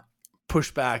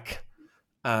pushback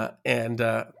and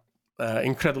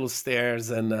incredible stares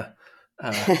and.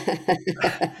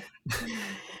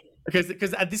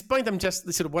 Because at this point, I'm just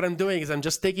sort of what I'm doing is I'm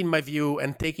just taking my view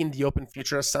and taking the open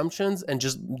future assumptions and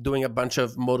just doing a bunch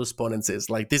of modus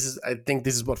ponences. Like I think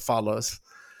this is what follows.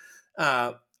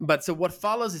 But so what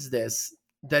follows is this: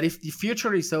 that if the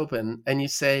future is open and you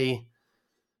say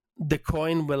the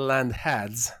coin will land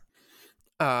heads,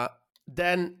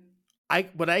 then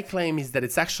what I claim is that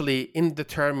it's actually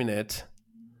indeterminate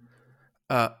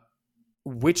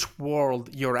which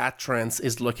world your utterance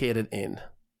is located in.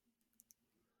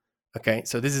 Okay,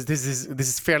 so this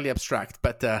is fairly abstract,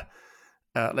 but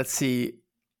let's see.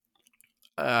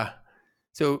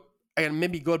 So I can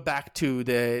maybe go back to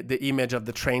the image of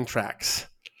the train tracks.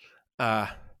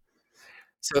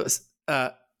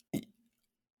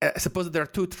 Suppose there are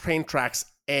two train tracks,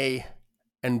 A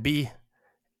and B,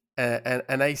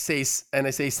 and I say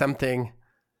something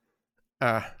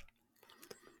about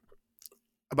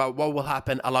what will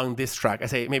happen along this track. I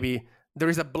say maybe there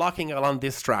is a blocking along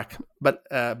this track, but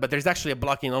there's actually a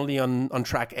blocking only on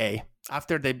track A.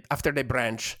 After they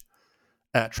branch,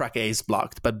 track A is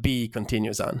blocked, but B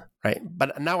continues on, right?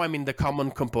 But now I'm in the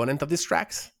common component of these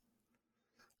tracks,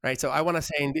 right? So I want to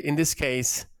say in this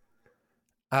case,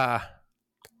 well,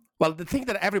 the thing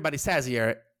that everybody says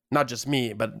here, not just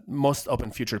me, but most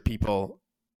open future people,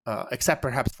 except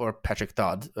perhaps for Patrick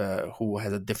Todd, who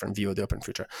has a different view of the open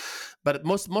future, but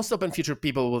most open future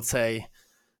people will say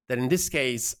that in this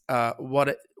case,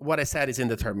 what I said is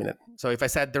indeterminate. So if I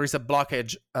said there is a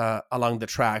blockage along the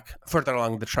track, further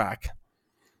along the track,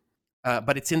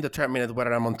 but it's indeterminate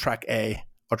whether I'm on track A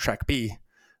or track B,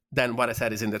 then what I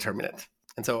said is indeterminate.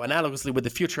 And so analogously with the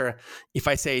future, if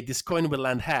I say this coin will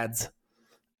land heads,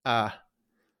 and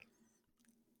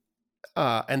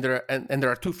there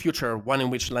are two future, one in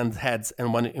which lands heads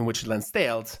and one in which lands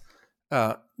tails,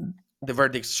 the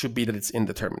verdict should be that it's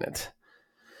indeterminate.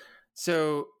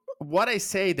 So what I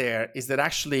say there is that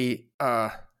actually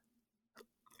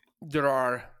there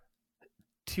are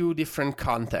two different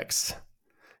contexts.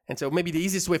 And so maybe the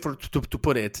easiest way to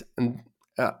put it, and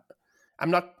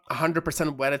I'm not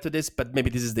 100% wedded to this, but maybe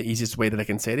this is the easiest way that I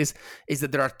can say this, is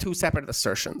that there are two separate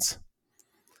assertions.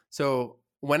 So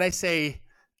when I say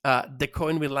the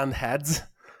coin will land heads,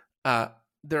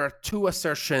 there are two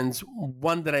assertions,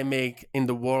 one that I make in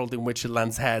the world in which it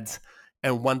lands heads,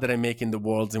 and one that I make in the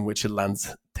world in which it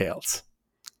lands tails.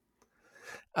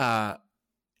 And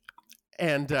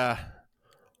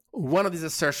one of these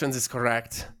assertions is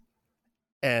correct,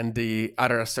 and the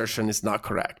other assertion is not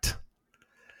correct.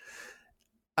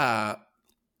 And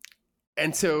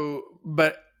so,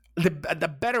 but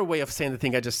the better way of saying the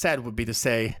thing I just said would be to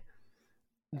say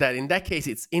that in that case,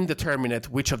 it's indeterminate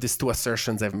which of these two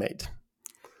assertions I've made.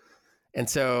 And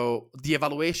so the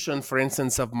evaluation, for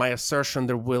instance, of my assertion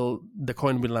the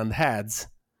coin will land heads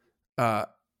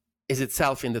is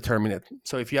itself indeterminate.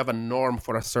 So if you have a norm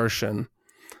for assertion,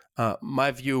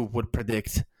 my view would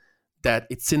predict that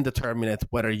it's indeterminate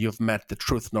whether you've met the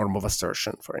truth norm of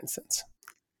assertion, for instance.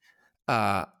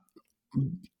 And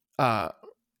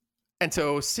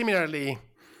so similarly,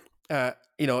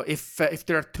 if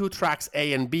there are two tracks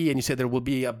A and B and you say there will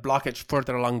be a blockage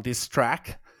further along this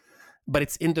track, but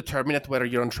it's indeterminate whether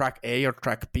you're on track A or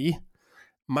track B,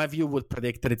 my view would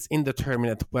predict that it's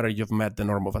indeterminate whether you've met the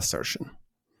norm of assertion,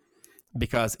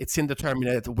 because it's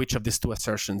indeterminate which of these two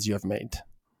assertions you have made.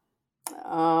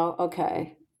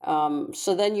 Okay.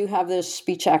 So then you have this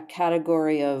speech act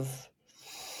category of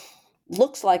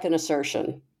looks like an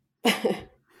assertion.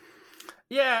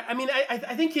 Yeah, I mean,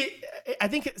 I think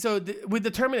so. With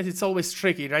determinate, it's always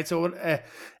tricky, right? So,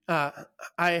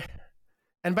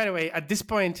 and by the way, at this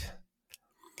point,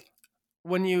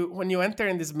 when you enter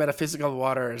in these metaphysical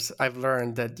waters, I've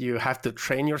learned that you have to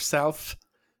train yourself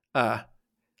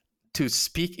to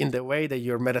speak in the way that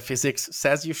your metaphysics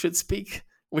says you should speak,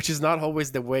 which is not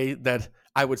always the way that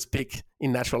I would speak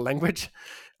in natural language.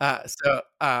 So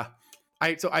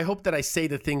I hope that I say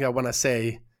the thing I want to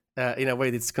say in a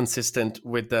way that's consistent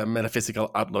with the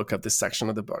metaphysical outlook of this section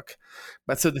of the book.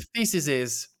 But so the thesis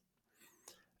is,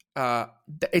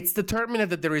 it's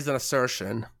determinate that there is an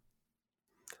assertion,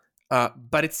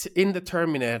 but it's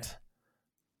indeterminate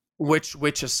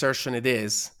which assertion it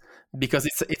is, because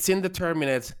it's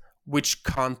indeterminate which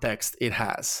context it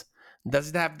has. Does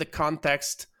it have the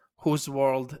context whose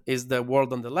world is the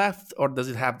world on the left, or does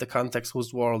it have the context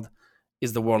whose world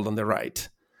is the world on the right?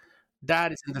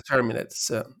 That is indeterminate.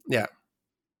 So, yeah.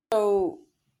 So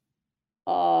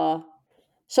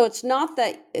So it's not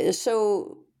that.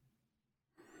 So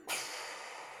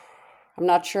I'm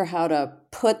not sure how to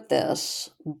put this,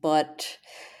 but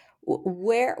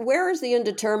where is the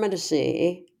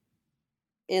indeterminacy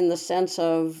in the sense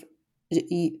of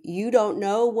you don't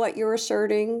know what you're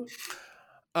asserting?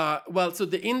 Well, so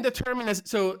the indeterminacy.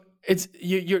 So it's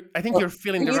you. I think Or you're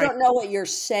feeling the you right. don't know what you're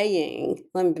saying.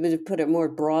 Let me put it more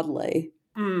broadly.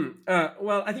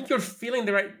 Well, I think you're feeling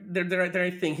the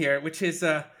right thing here, which is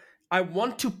I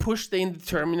want to push the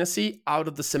indeterminacy out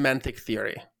of the semantic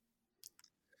theory,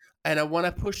 and I want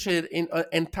to push it in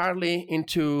entirely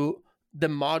into the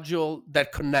module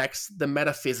that connects the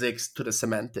metaphysics to the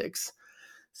semantics.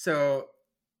 So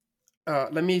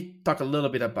let me talk a little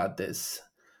bit about this.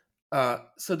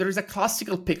 So there is a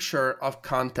classical picture of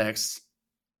context,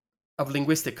 of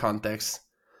linguistic context,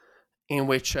 in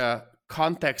which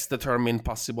context determine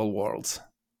possible worlds,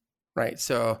 right?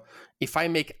 So if I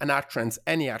make an utterance,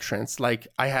 any utterance, like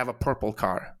I have a purple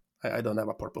car, I don't have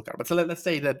a purple car, but so let's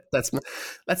say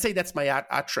that's my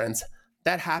utterance.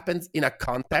 That happens in a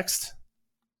context,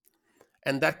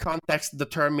 and that context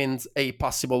determines a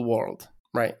possible world,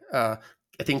 right? I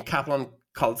think Kaplan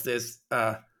calls this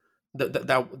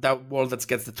that world that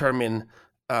gets determined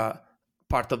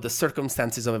part of the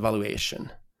circumstances of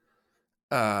evaluation.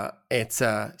 It's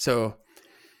so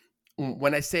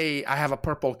when I say I have a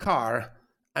purple car,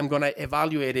 I'm going to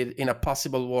evaluate it in a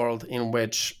possible world in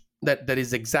which that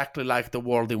is exactly like the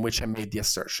world in which I made the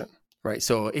assertion, right?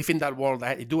 So if in that world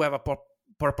I do have a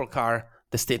purple car,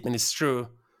 the statement is true,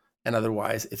 and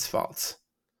otherwise it's false.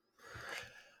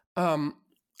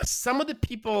 Some of the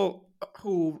people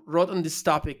who wrote on this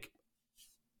topic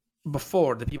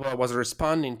before, the people I was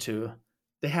responding to,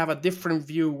 they have a different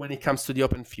view when it comes to the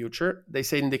open future. They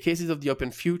say in the cases of the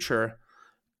open future,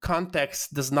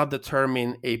 context does not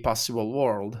determine a possible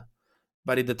world,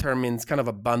 but it determines kind of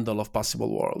a bundle of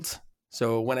possible worlds.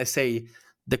 So when I say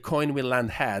the coin will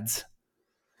land heads,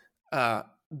 I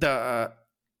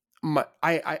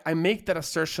make that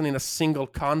assertion in a single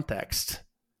context,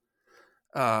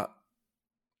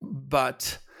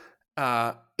 but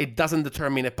it doesn't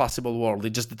determine a possible world.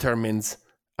 It just determines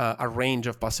a range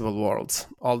of possible worlds,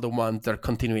 all the ones that are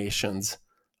continuations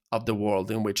of the world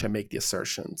in which I make the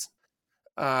assertions.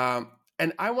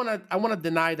 And I wanna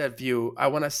deny that view. I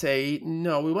wanna say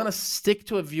no. We want to stick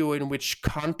to a view in which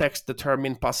context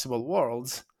determine possible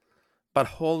worlds, but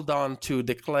hold on to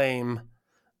the claim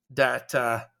that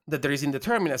that there is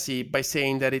indeterminacy by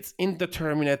saying that it's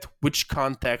indeterminate which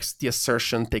context the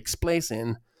assertion takes place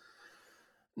in.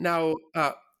 Now,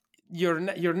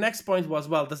 your next point was,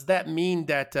 well, does that mean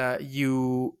that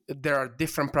there are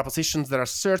different propositions that are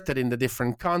asserted in the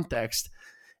different context?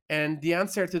 And the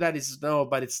answer to that is no,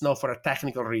 but it's no for a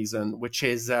technical reason, which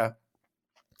is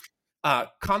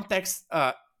context.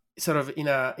 Sort of in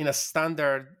a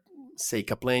standard, say,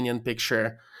 Kaplanian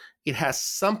picture, it has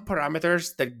some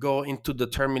parameters that go into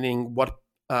determining what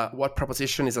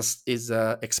proposition is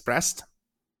expressed,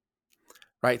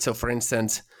 right? So, for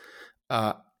instance,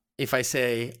 if I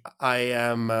say I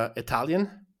am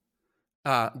Italian,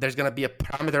 there's going to be a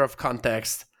parameter of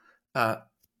context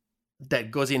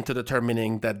that goes into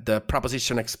determining that the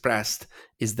proposition expressed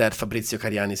is that Fabrizio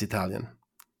Cariani is Italian,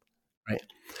 right?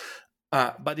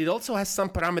 But it also has some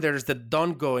parameters that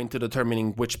don't go into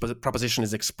determining which proposition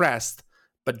is expressed,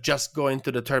 but just go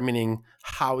into determining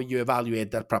how you evaluate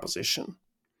that proposition.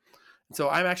 So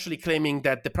I'm actually claiming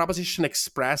that the proposition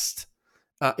expressed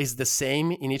is the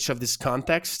same in each of these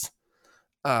contexts,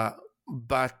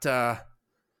 but the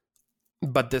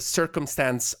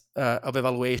circumstance of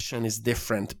evaluation is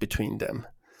different between them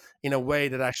in a way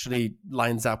that actually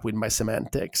lines up with my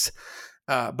semantics.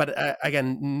 But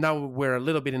again, now we're a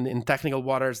little bit in technical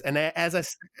waters. And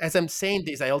as I'm saying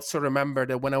this, I also remember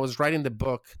that when I was writing the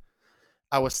book,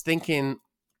 I was thinking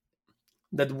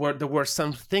that there were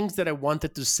some things that I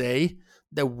wanted to say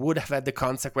that would have had the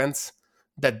consequence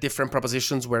that different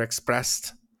propositions were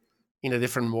expressed in the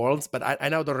different worlds, but I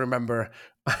now don't remember.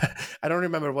 I don't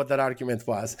remember what that argument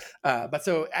was. But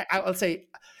so I'll say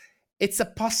it's a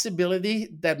possibility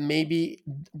that maybe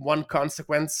one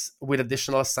consequence with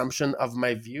additional assumption of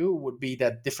my view would be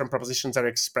that different propositions are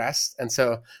expressed. And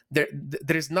so there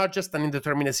is not just an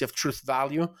indeterminacy of truth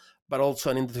value, but also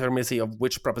an indeterminacy of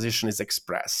which proposition is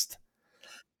expressed.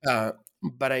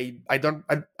 But I don't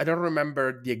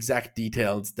remember the exact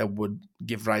details that would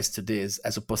give rise to this,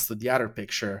 as opposed to the other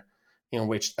picture in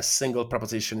which a single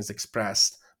proposition is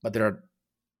expressed, but there are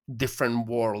different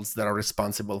worlds that are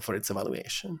responsible for its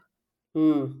evaluation.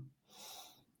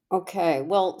 Okay,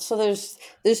 well, so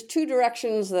there's two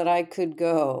directions that I could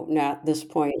go now at this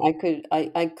point. I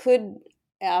could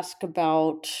ask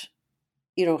about,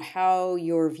 how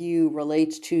your view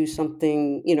relates to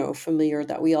something, familiar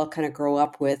that we all kind of grow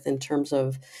up with in terms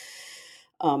of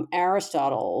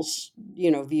Aristotle's,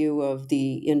 view of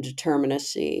the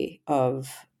indeterminacy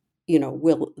of,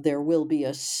 there will be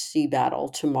a sea battle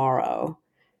tomorrow.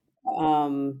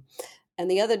 Um, and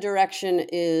the other direction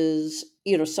is,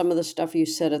 some of the stuff you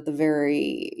said at the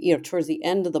very, towards the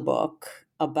end of the book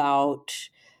about,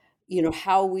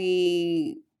 how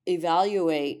we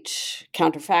evaluate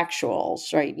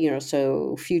counterfactuals, right?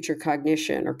 So future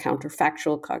cognition or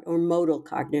counterfactual or modal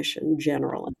cognition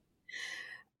generally.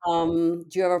 Do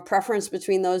you have a preference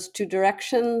between those two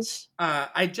directions?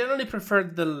 I generally prefer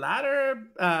the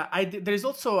latter. There's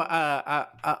also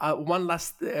one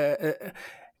last.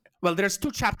 Well, there's two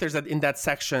chapters in that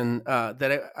section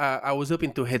that I was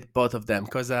hoping to hit both of them,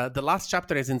 because the last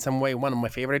chapter is in some way one of my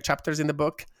favorite chapters in the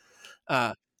book.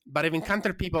 But I've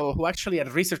encountered people who actually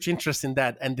had research interest in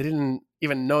that and didn't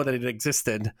even know that it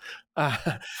existed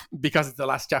uh, because it's the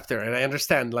last chapter. And I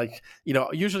understand, like,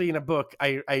 usually in a book,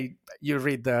 you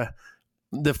read the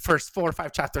first 4 or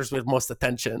 5 chapters with most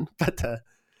attention. But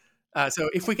so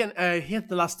if we can hit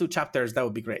the last 2 chapters, that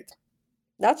would be great.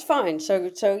 That's fine.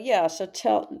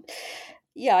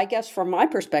 Yeah, I guess from my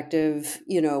perspective,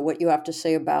 what you have to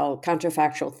say about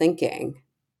counterfactual thinking,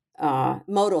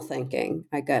 modal thinking,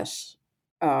 I guess,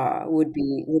 would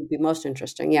be most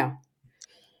interesting. Yeah.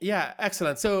 Yeah,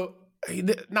 excellent. So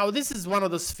now this is one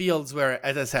of those fields where,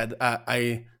 as I said,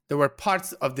 there were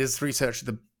parts of this research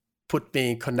that put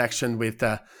me in connection with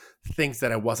things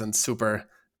that I wasn't super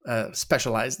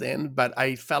specialized in, but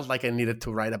I felt like I needed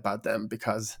to write about them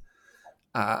because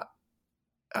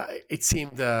it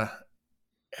seemed it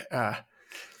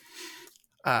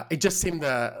just seemed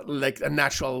like a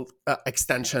natural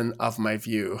extension of my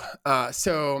view.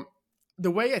 So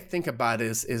the way I think about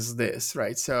it is this,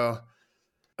 right? So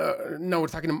no, we're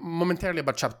talking momentarily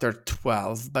about chapter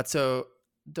 12, but so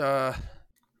the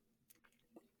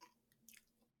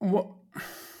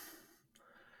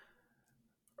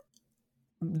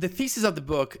thesis of the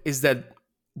book is that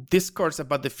discourse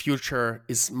about the future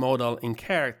is modal in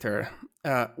character,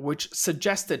 which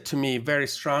suggested to me very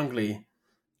strongly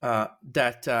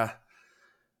that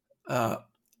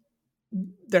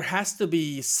there has to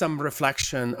be some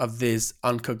reflection of this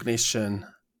on cognition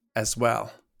as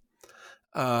well.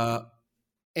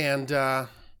 And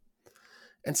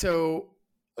so,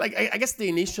 like, I guess the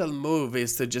initial move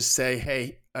is to just say,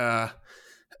 hey,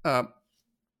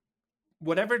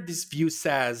 whatever this view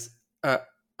says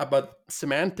about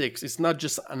semantics is not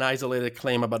just an isolated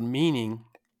claim about meaning.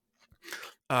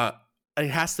 It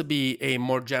has to be a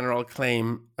more general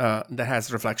claim that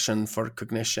has reflection for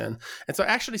cognition. And so I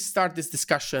actually start this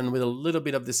discussion with a little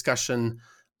bit of discussion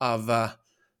of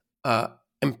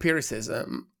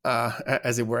empiricism,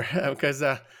 as it were, because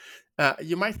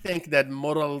you might think that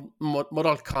modal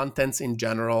contents in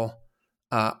general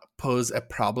pose a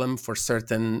problem for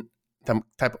certain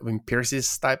type of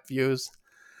empiricist type views.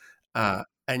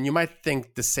 And you might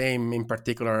think the same in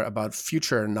particular about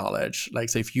future knowledge. Like,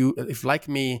 so if like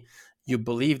me, you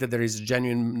believe that there is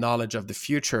genuine knowledge of the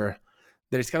future,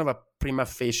 there is kind of a prima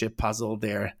facie puzzle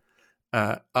there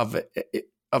of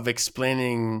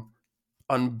explaining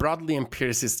on broadly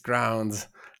empiricist grounds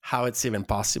how it's even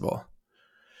possible.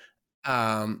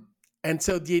 And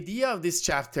so the idea of this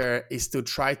chapter is to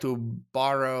try to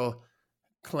borrow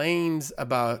claims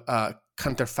about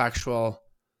counterfactual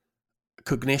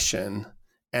cognition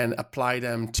and apply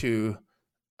them to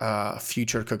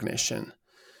future cognition.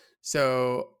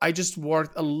 So I just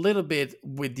worked a little bit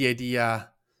with the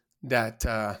idea that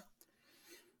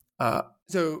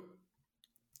so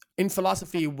in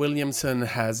philosophy, Williamson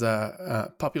has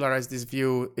popularized this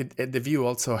view. The view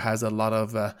also has a lot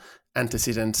of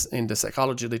antecedents in the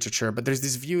psychology literature, but there's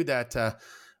this view that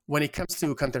when it comes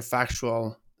to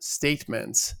counterfactual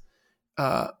statements,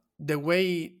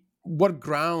 what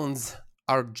grounds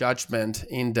our judgment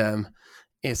in them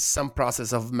is some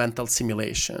process of mental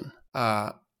simulation.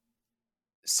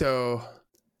 So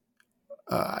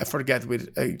I forget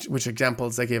which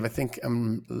examples I gave. I think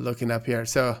I'm looking up here.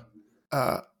 So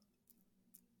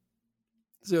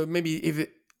maybe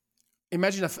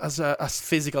imagine a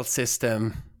physical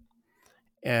system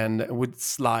and with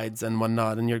slides and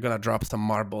whatnot, and you're going to drop some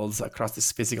marbles across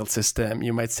this physical system.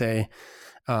 You might say,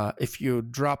 if you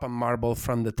drop a marble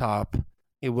from the top,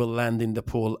 it will land in the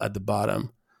pool at the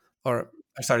bottom. Or,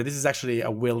 sorry, this is actually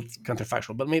a willed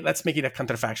counterfactual, but let's make it a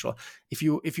counterfactual. If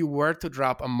you were to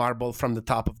drop a marble from the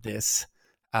top of this,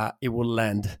 it will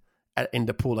land in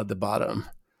the pool at the bottom.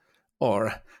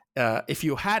 Or if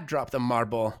you had dropped a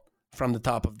marble from the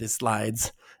top of these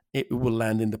slides, it will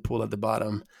land in the pool at the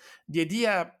bottom. The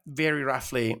idea, very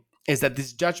roughly, is that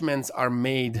these judgments are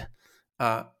made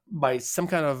by some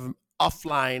kind of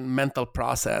offline mental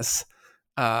process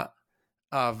of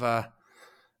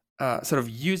sort of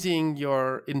using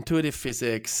your intuitive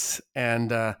physics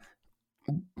and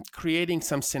creating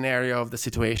some scenario of the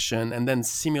situation and then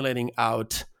simulating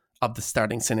out of the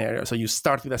starting scenario. So you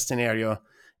start with a scenario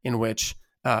in which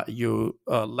you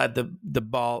let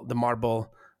the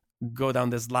marble go down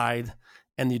the slide,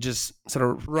 and you just sort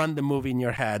of run the movie in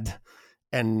your head,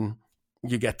 and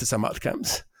you get to some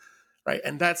outcomes, right?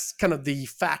 And that's kind of the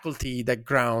faculty that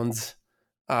grounds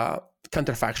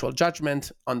counterfactual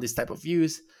judgment on this type of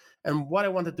views. And what I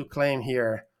wanted to claim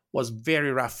here was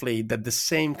very roughly that the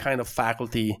same kind of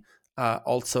faculty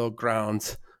also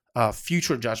grounds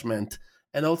future judgment,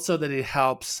 and also that it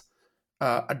helps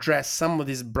address some of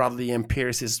these broadly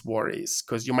empiricist worries.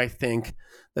 Because you might think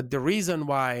that the reason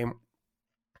why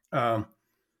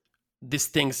these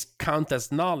things count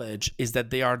as knowledge is that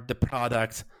they are the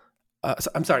product.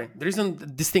 The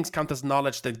reason these things count as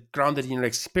knowledge that grounded in your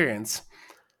experience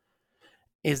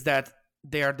is that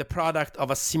they are the product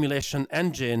of a simulation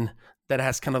engine that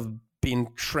has kind of been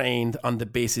trained on the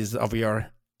basis of your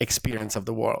experience of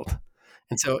the world.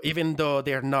 And so even though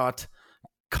they're not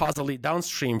causally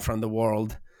downstream from the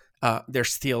world, they're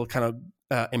still kind of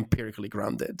empirically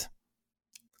grounded.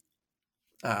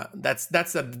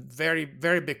 That's a very,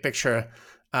 very big picture,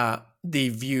 the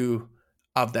view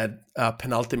of that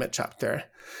penultimate chapter.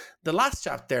 The last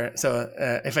chapter, so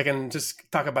if I can just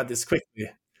talk about this quickly,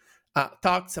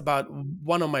 talks about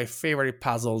one of my favorite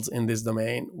puzzles in this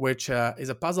domain, which is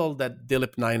a puzzle that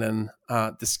Dilip Nainan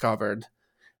discovered.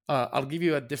 I'll give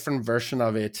you a different version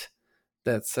of it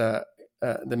that's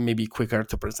that may be quicker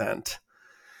to present.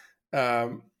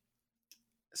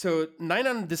 So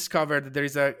Nainan discovered that there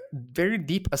is a very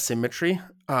deep asymmetry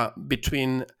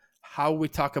between how we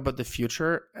talk about the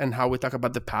future and how we talk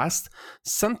about the past,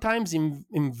 sometimes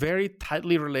in very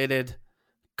tightly related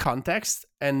context,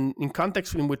 and in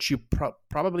context in which you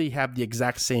probably have the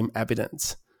exact same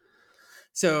evidence.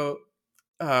 So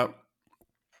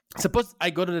suppose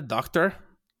I go to the doctor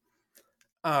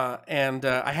and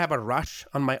I have a rash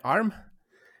on my arm,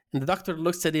 and the doctor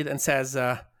looks at it and says,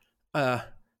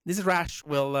 this rash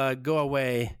will go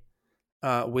away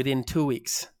within 2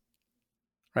 weeks,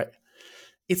 right?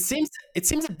 It seems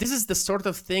that this is the sort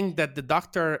of thing that the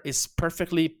doctor is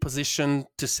perfectly positioned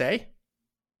to say,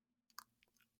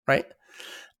 right?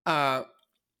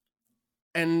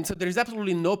 And so there is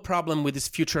absolutely no problem with this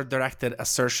future-directed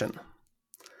assertion.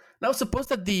 Now, suppose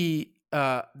that the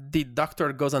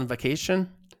doctor goes on vacation,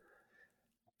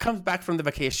 comes back from the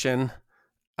vacation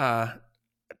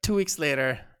 2 weeks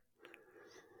later,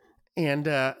 and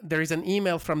there is an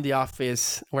email from the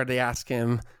office where they ask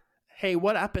him, hey,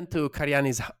 what happened to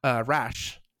Cariani's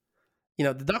rash?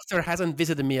 The doctor hasn't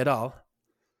visited me at all.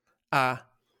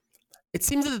 It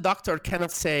seems that the doctor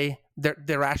cannot say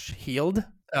the rash healed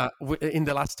in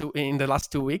the last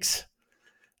 2 weeks.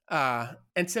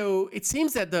 And so it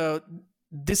seems that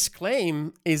this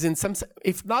claim is in some,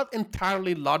 if not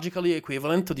entirely logically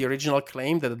equivalent to the original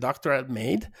claim that the doctor had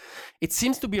made, it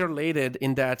seems to be related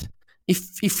in that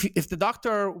if the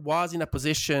doctor was in a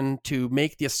position to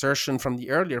make the assertion from the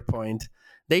earlier point,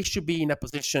 they should be in a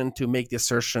position to make the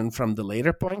assertion from the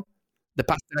later point, the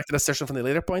past-directed assertion from the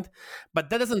later point. But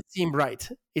that doesn't seem right.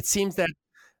 It seems that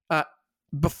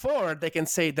before they can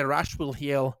say the rash will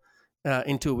heal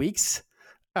in 2 weeks,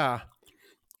 but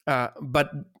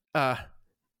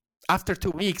after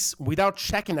 2 weeks, without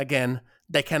checking again,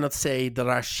 they cannot say the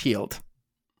rash healed.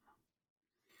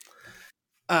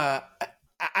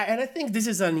 And I think this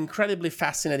is an incredibly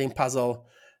fascinating puzzle.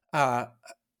 I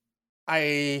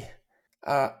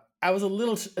was a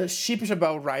little sheepish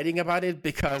about writing about it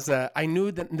because I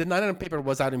knew that the Nainan paper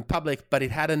was out in public, but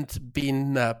it hadn't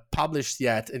been published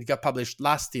yet. It got published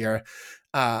last year,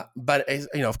 but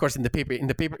of course, in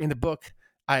the book,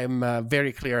 I'm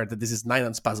very clear that this is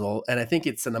Nainan's puzzle, and I think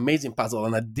it's an amazing puzzle,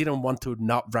 and I didn't want to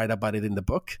not write about it in the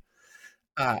book,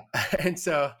 and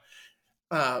so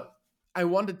I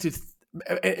wanted to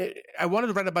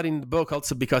write about it in the book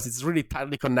also because it's really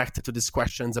tightly connected to these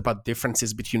questions about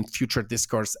differences between future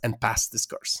discourse and past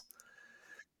discourse.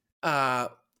 And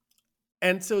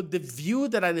so the view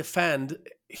that I defend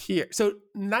here, so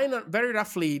Nainan, very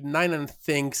roughly, Nainan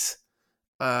thinks,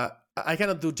 I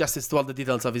cannot do justice to all the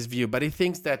details of his view, but he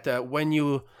thinks that when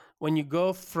you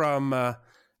go from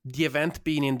the event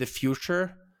being in the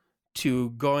future to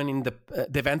going in the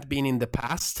event being in the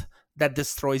past, that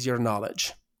destroys your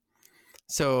knowledge.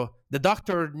 So the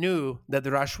doctor knew that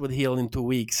the rash would heal in 2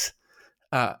 weeks,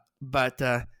 but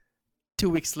 2 2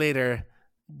 weeks later,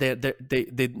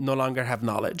 they no longer have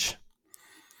knowledge.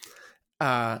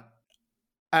 And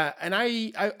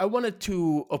I wanted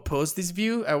to oppose this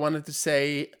view. I wanted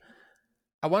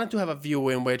to have a view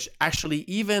in which actually,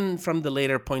 even from the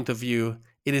later point of view,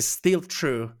 it is still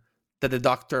true that the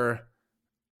doctor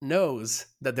knows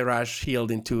that the rash healed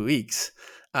in 2 weeks.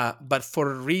 But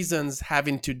for reasons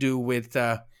having to do with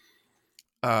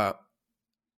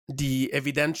the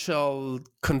evidential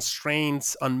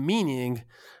constraints on meaning,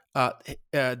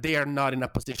 they are not in a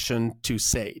position to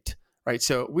say it, right?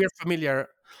 So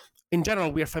in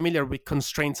general, we are familiar with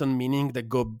constraints on meaning that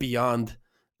go beyond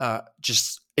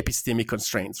just epistemic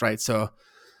constraints, right? So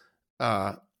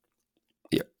at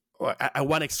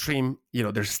one extreme,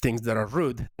 there's things that are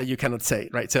rude that you cannot say,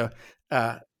 right? So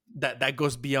that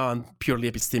goes beyond purely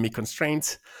epistemic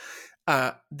constraints.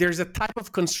 There's a type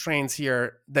of constraints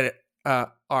here that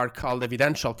are called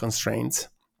evidential constraints.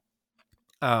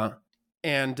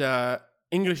 And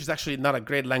English is actually not a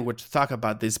great language to talk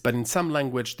about this, but in some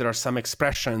language, there are some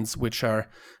expressions which are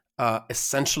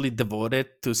essentially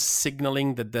devoted to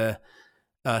signaling that the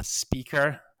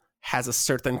speaker has a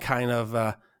certain kind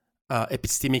of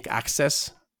epistemic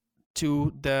access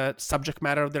to the subject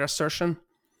matter of their assertion.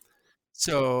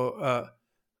 So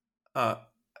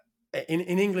in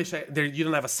English, you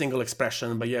don't have a single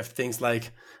expression, but you have things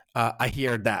like, I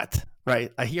hear that,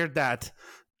 right? I hear that,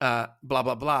 blah,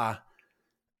 blah, blah.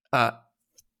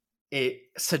 It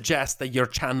suggests that your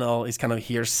channel is kind of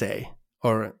hearsay.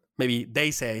 Or maybe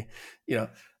they say,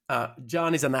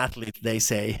 John is an athlete, they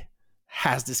say,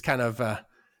 has this kind of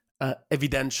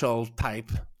evidential type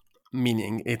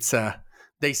meaning. It's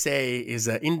they say is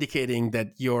indicating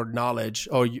that your knowledge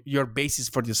or your basis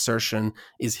for the assertion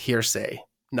is hearsay,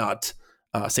 not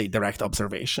say direct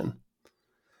observation.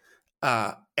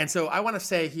 And so I want to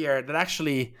say here that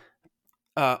actually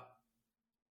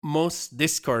most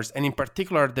discourse, and in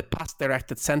particular the past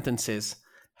directed sentences,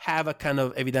 have a kind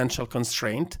of evidential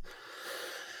constraint.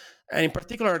 And in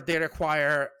particular, they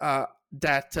require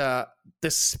that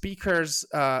the speaker's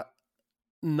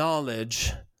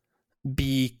knowledge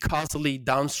be causally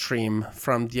downstream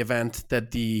from the event that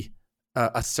the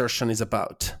assertion is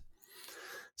about.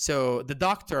 So the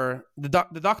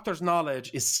doctor's knowledge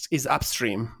is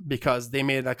upstream because they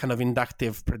made a kind of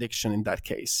inductive prediction in that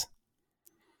case.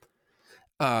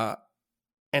 And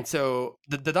so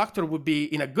the doctor would be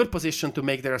in a good position to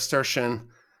make their assertion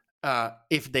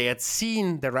if they had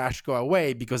seen the rash go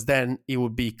away, because then it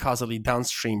would be causally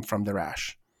downstream from the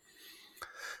rash.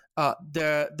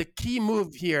 The key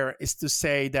move here is to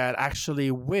say that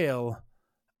actually will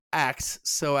acts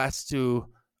so as to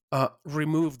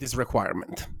remove this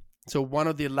requirement. So one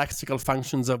of the lexical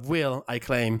functions of will, I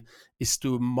claim, is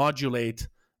to modulate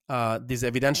these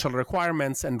evidential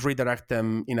requirements and redirect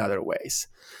them in other ways.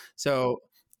 So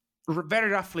very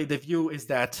roughly, the view is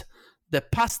that the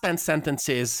past tense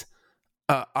sentences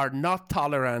are not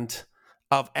tolerant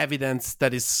of evidence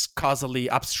that is causally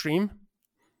upstream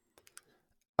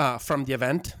from the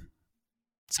event.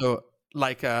 So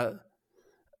like, but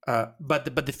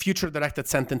the future directed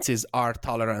sentences are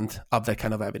tolerant of that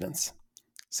kind of evidence.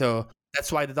 So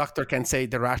that's why the doctor can say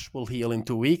the rash will heal in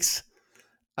 2 weeks,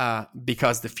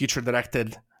 because the future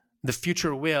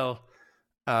will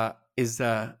is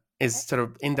sort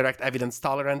of indirect evidence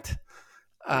tolerant,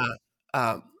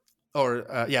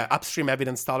 upstream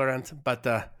evidence tolerant, but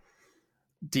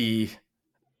the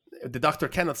doctor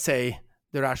cannot say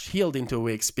the rash healed in 2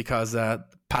 weeks because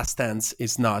past tense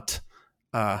is not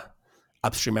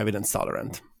upstream evidence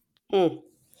tolerant.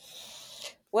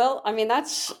 Well, I mean,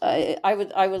 that's I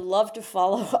would love to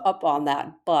follow up on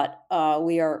that, but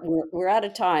we're out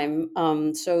of time.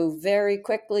 So very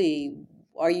quickly,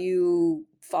 are you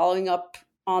following up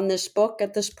on this book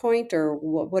at this point, or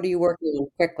what are you working on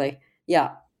quickly?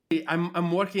 Yeah.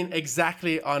 I'm working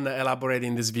exactly on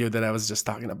elaborating this view that I was just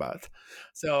talking about.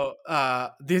 So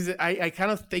I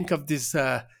kind of think of this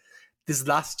this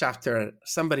last chapter.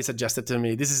 Somebody suggested to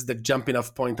me this is the jumping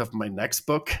off point of my next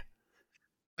book,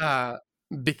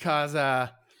 because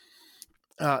there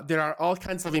are all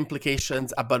kinds of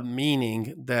implications about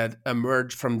meaning that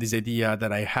emerge from this idea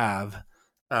that I have.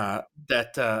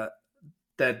 That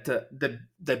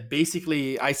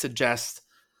basically I suggest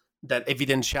that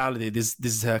evidentiality,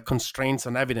 these constraints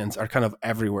on evidence, are kind of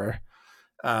everywhere,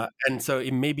 and so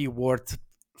it may be worth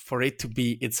for it to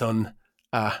be its own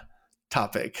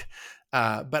topic.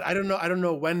 But I don't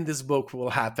know when this book will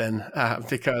happen,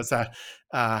 because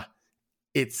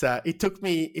it took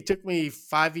me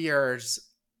 5 years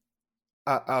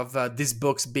these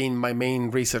books being my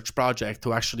main research project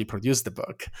to actually produce the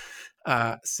book.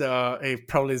 So it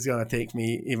probably is going to take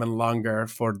me even longer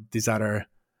for this other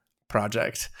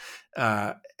project.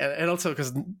 And also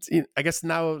because I guess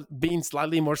now being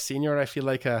slightly more senior, I feel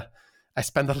like I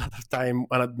spend a lot of time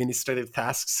on administrative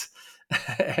tasks,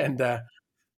 and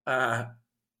uh,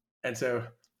 and so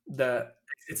the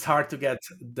it's hard to get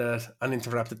the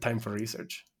uninterrupted time for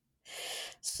research.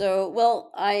 So,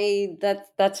 well, I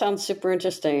that sounds super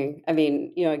interesting. I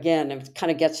mean, again, it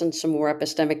kind of gets into some more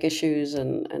epistemic issues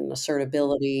and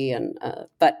assertability, and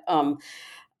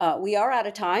we are out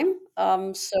of time.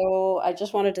 So I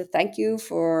just wanted to thank you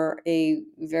for a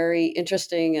very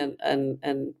interesting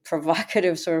and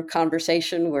provocative sort of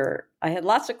conversation where I had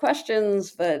lots of questions,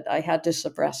 but I had to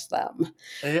suppress them.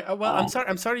 Well, Uh,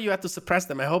 I'm sorry you had to suppress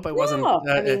them. I hope I wasn't. no,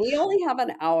 I mean, we only have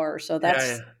an hour, so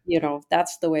Yeah, yeah.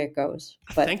 that's the way it goes.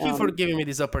 But Thank you for giving me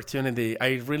this opportunity.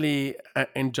 I really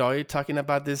enjoy talking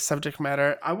about this subject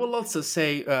matter. I will also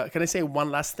say, can I say one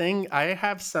last thing? I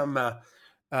have some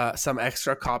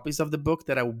extra copies of the book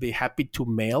that I would be happy to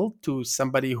mail to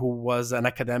somebody who was an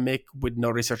academic with no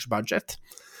research budget.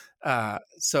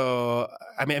 So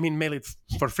I mean, mail it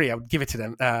for free. I would give it to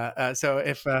them. So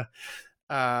if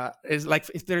is like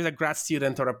if there's a grad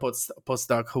student or a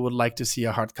postdoc who would like to see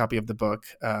a hard copy of the book,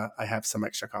 I have some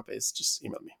extra copies. Just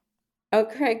email me.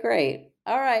 okay, great.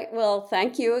 All right. Well,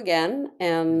 thank you again,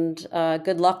 and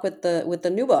good luck with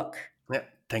the new book. Yeah,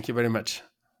 thank you very much.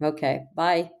 Okay,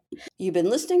 bye. You've been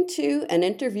listening to an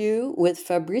interview with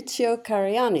Fabrizio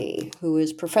Cariani, who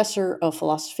is professor of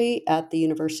philosophy at the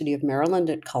University of Maryland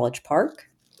at College Park.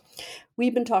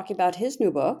 We've been talking about his new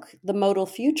book, The Modal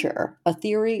Future, A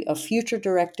Theory of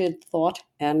Future-Directed Thought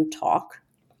and Talk,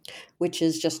 which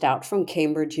is just out from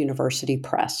Cambridge University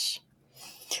Press.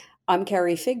 I'm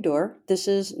Carrie Figdor. This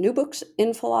is New Books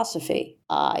in Philosophy.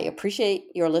 I appreciate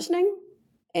your listening,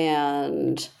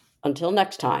 and until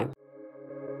next time.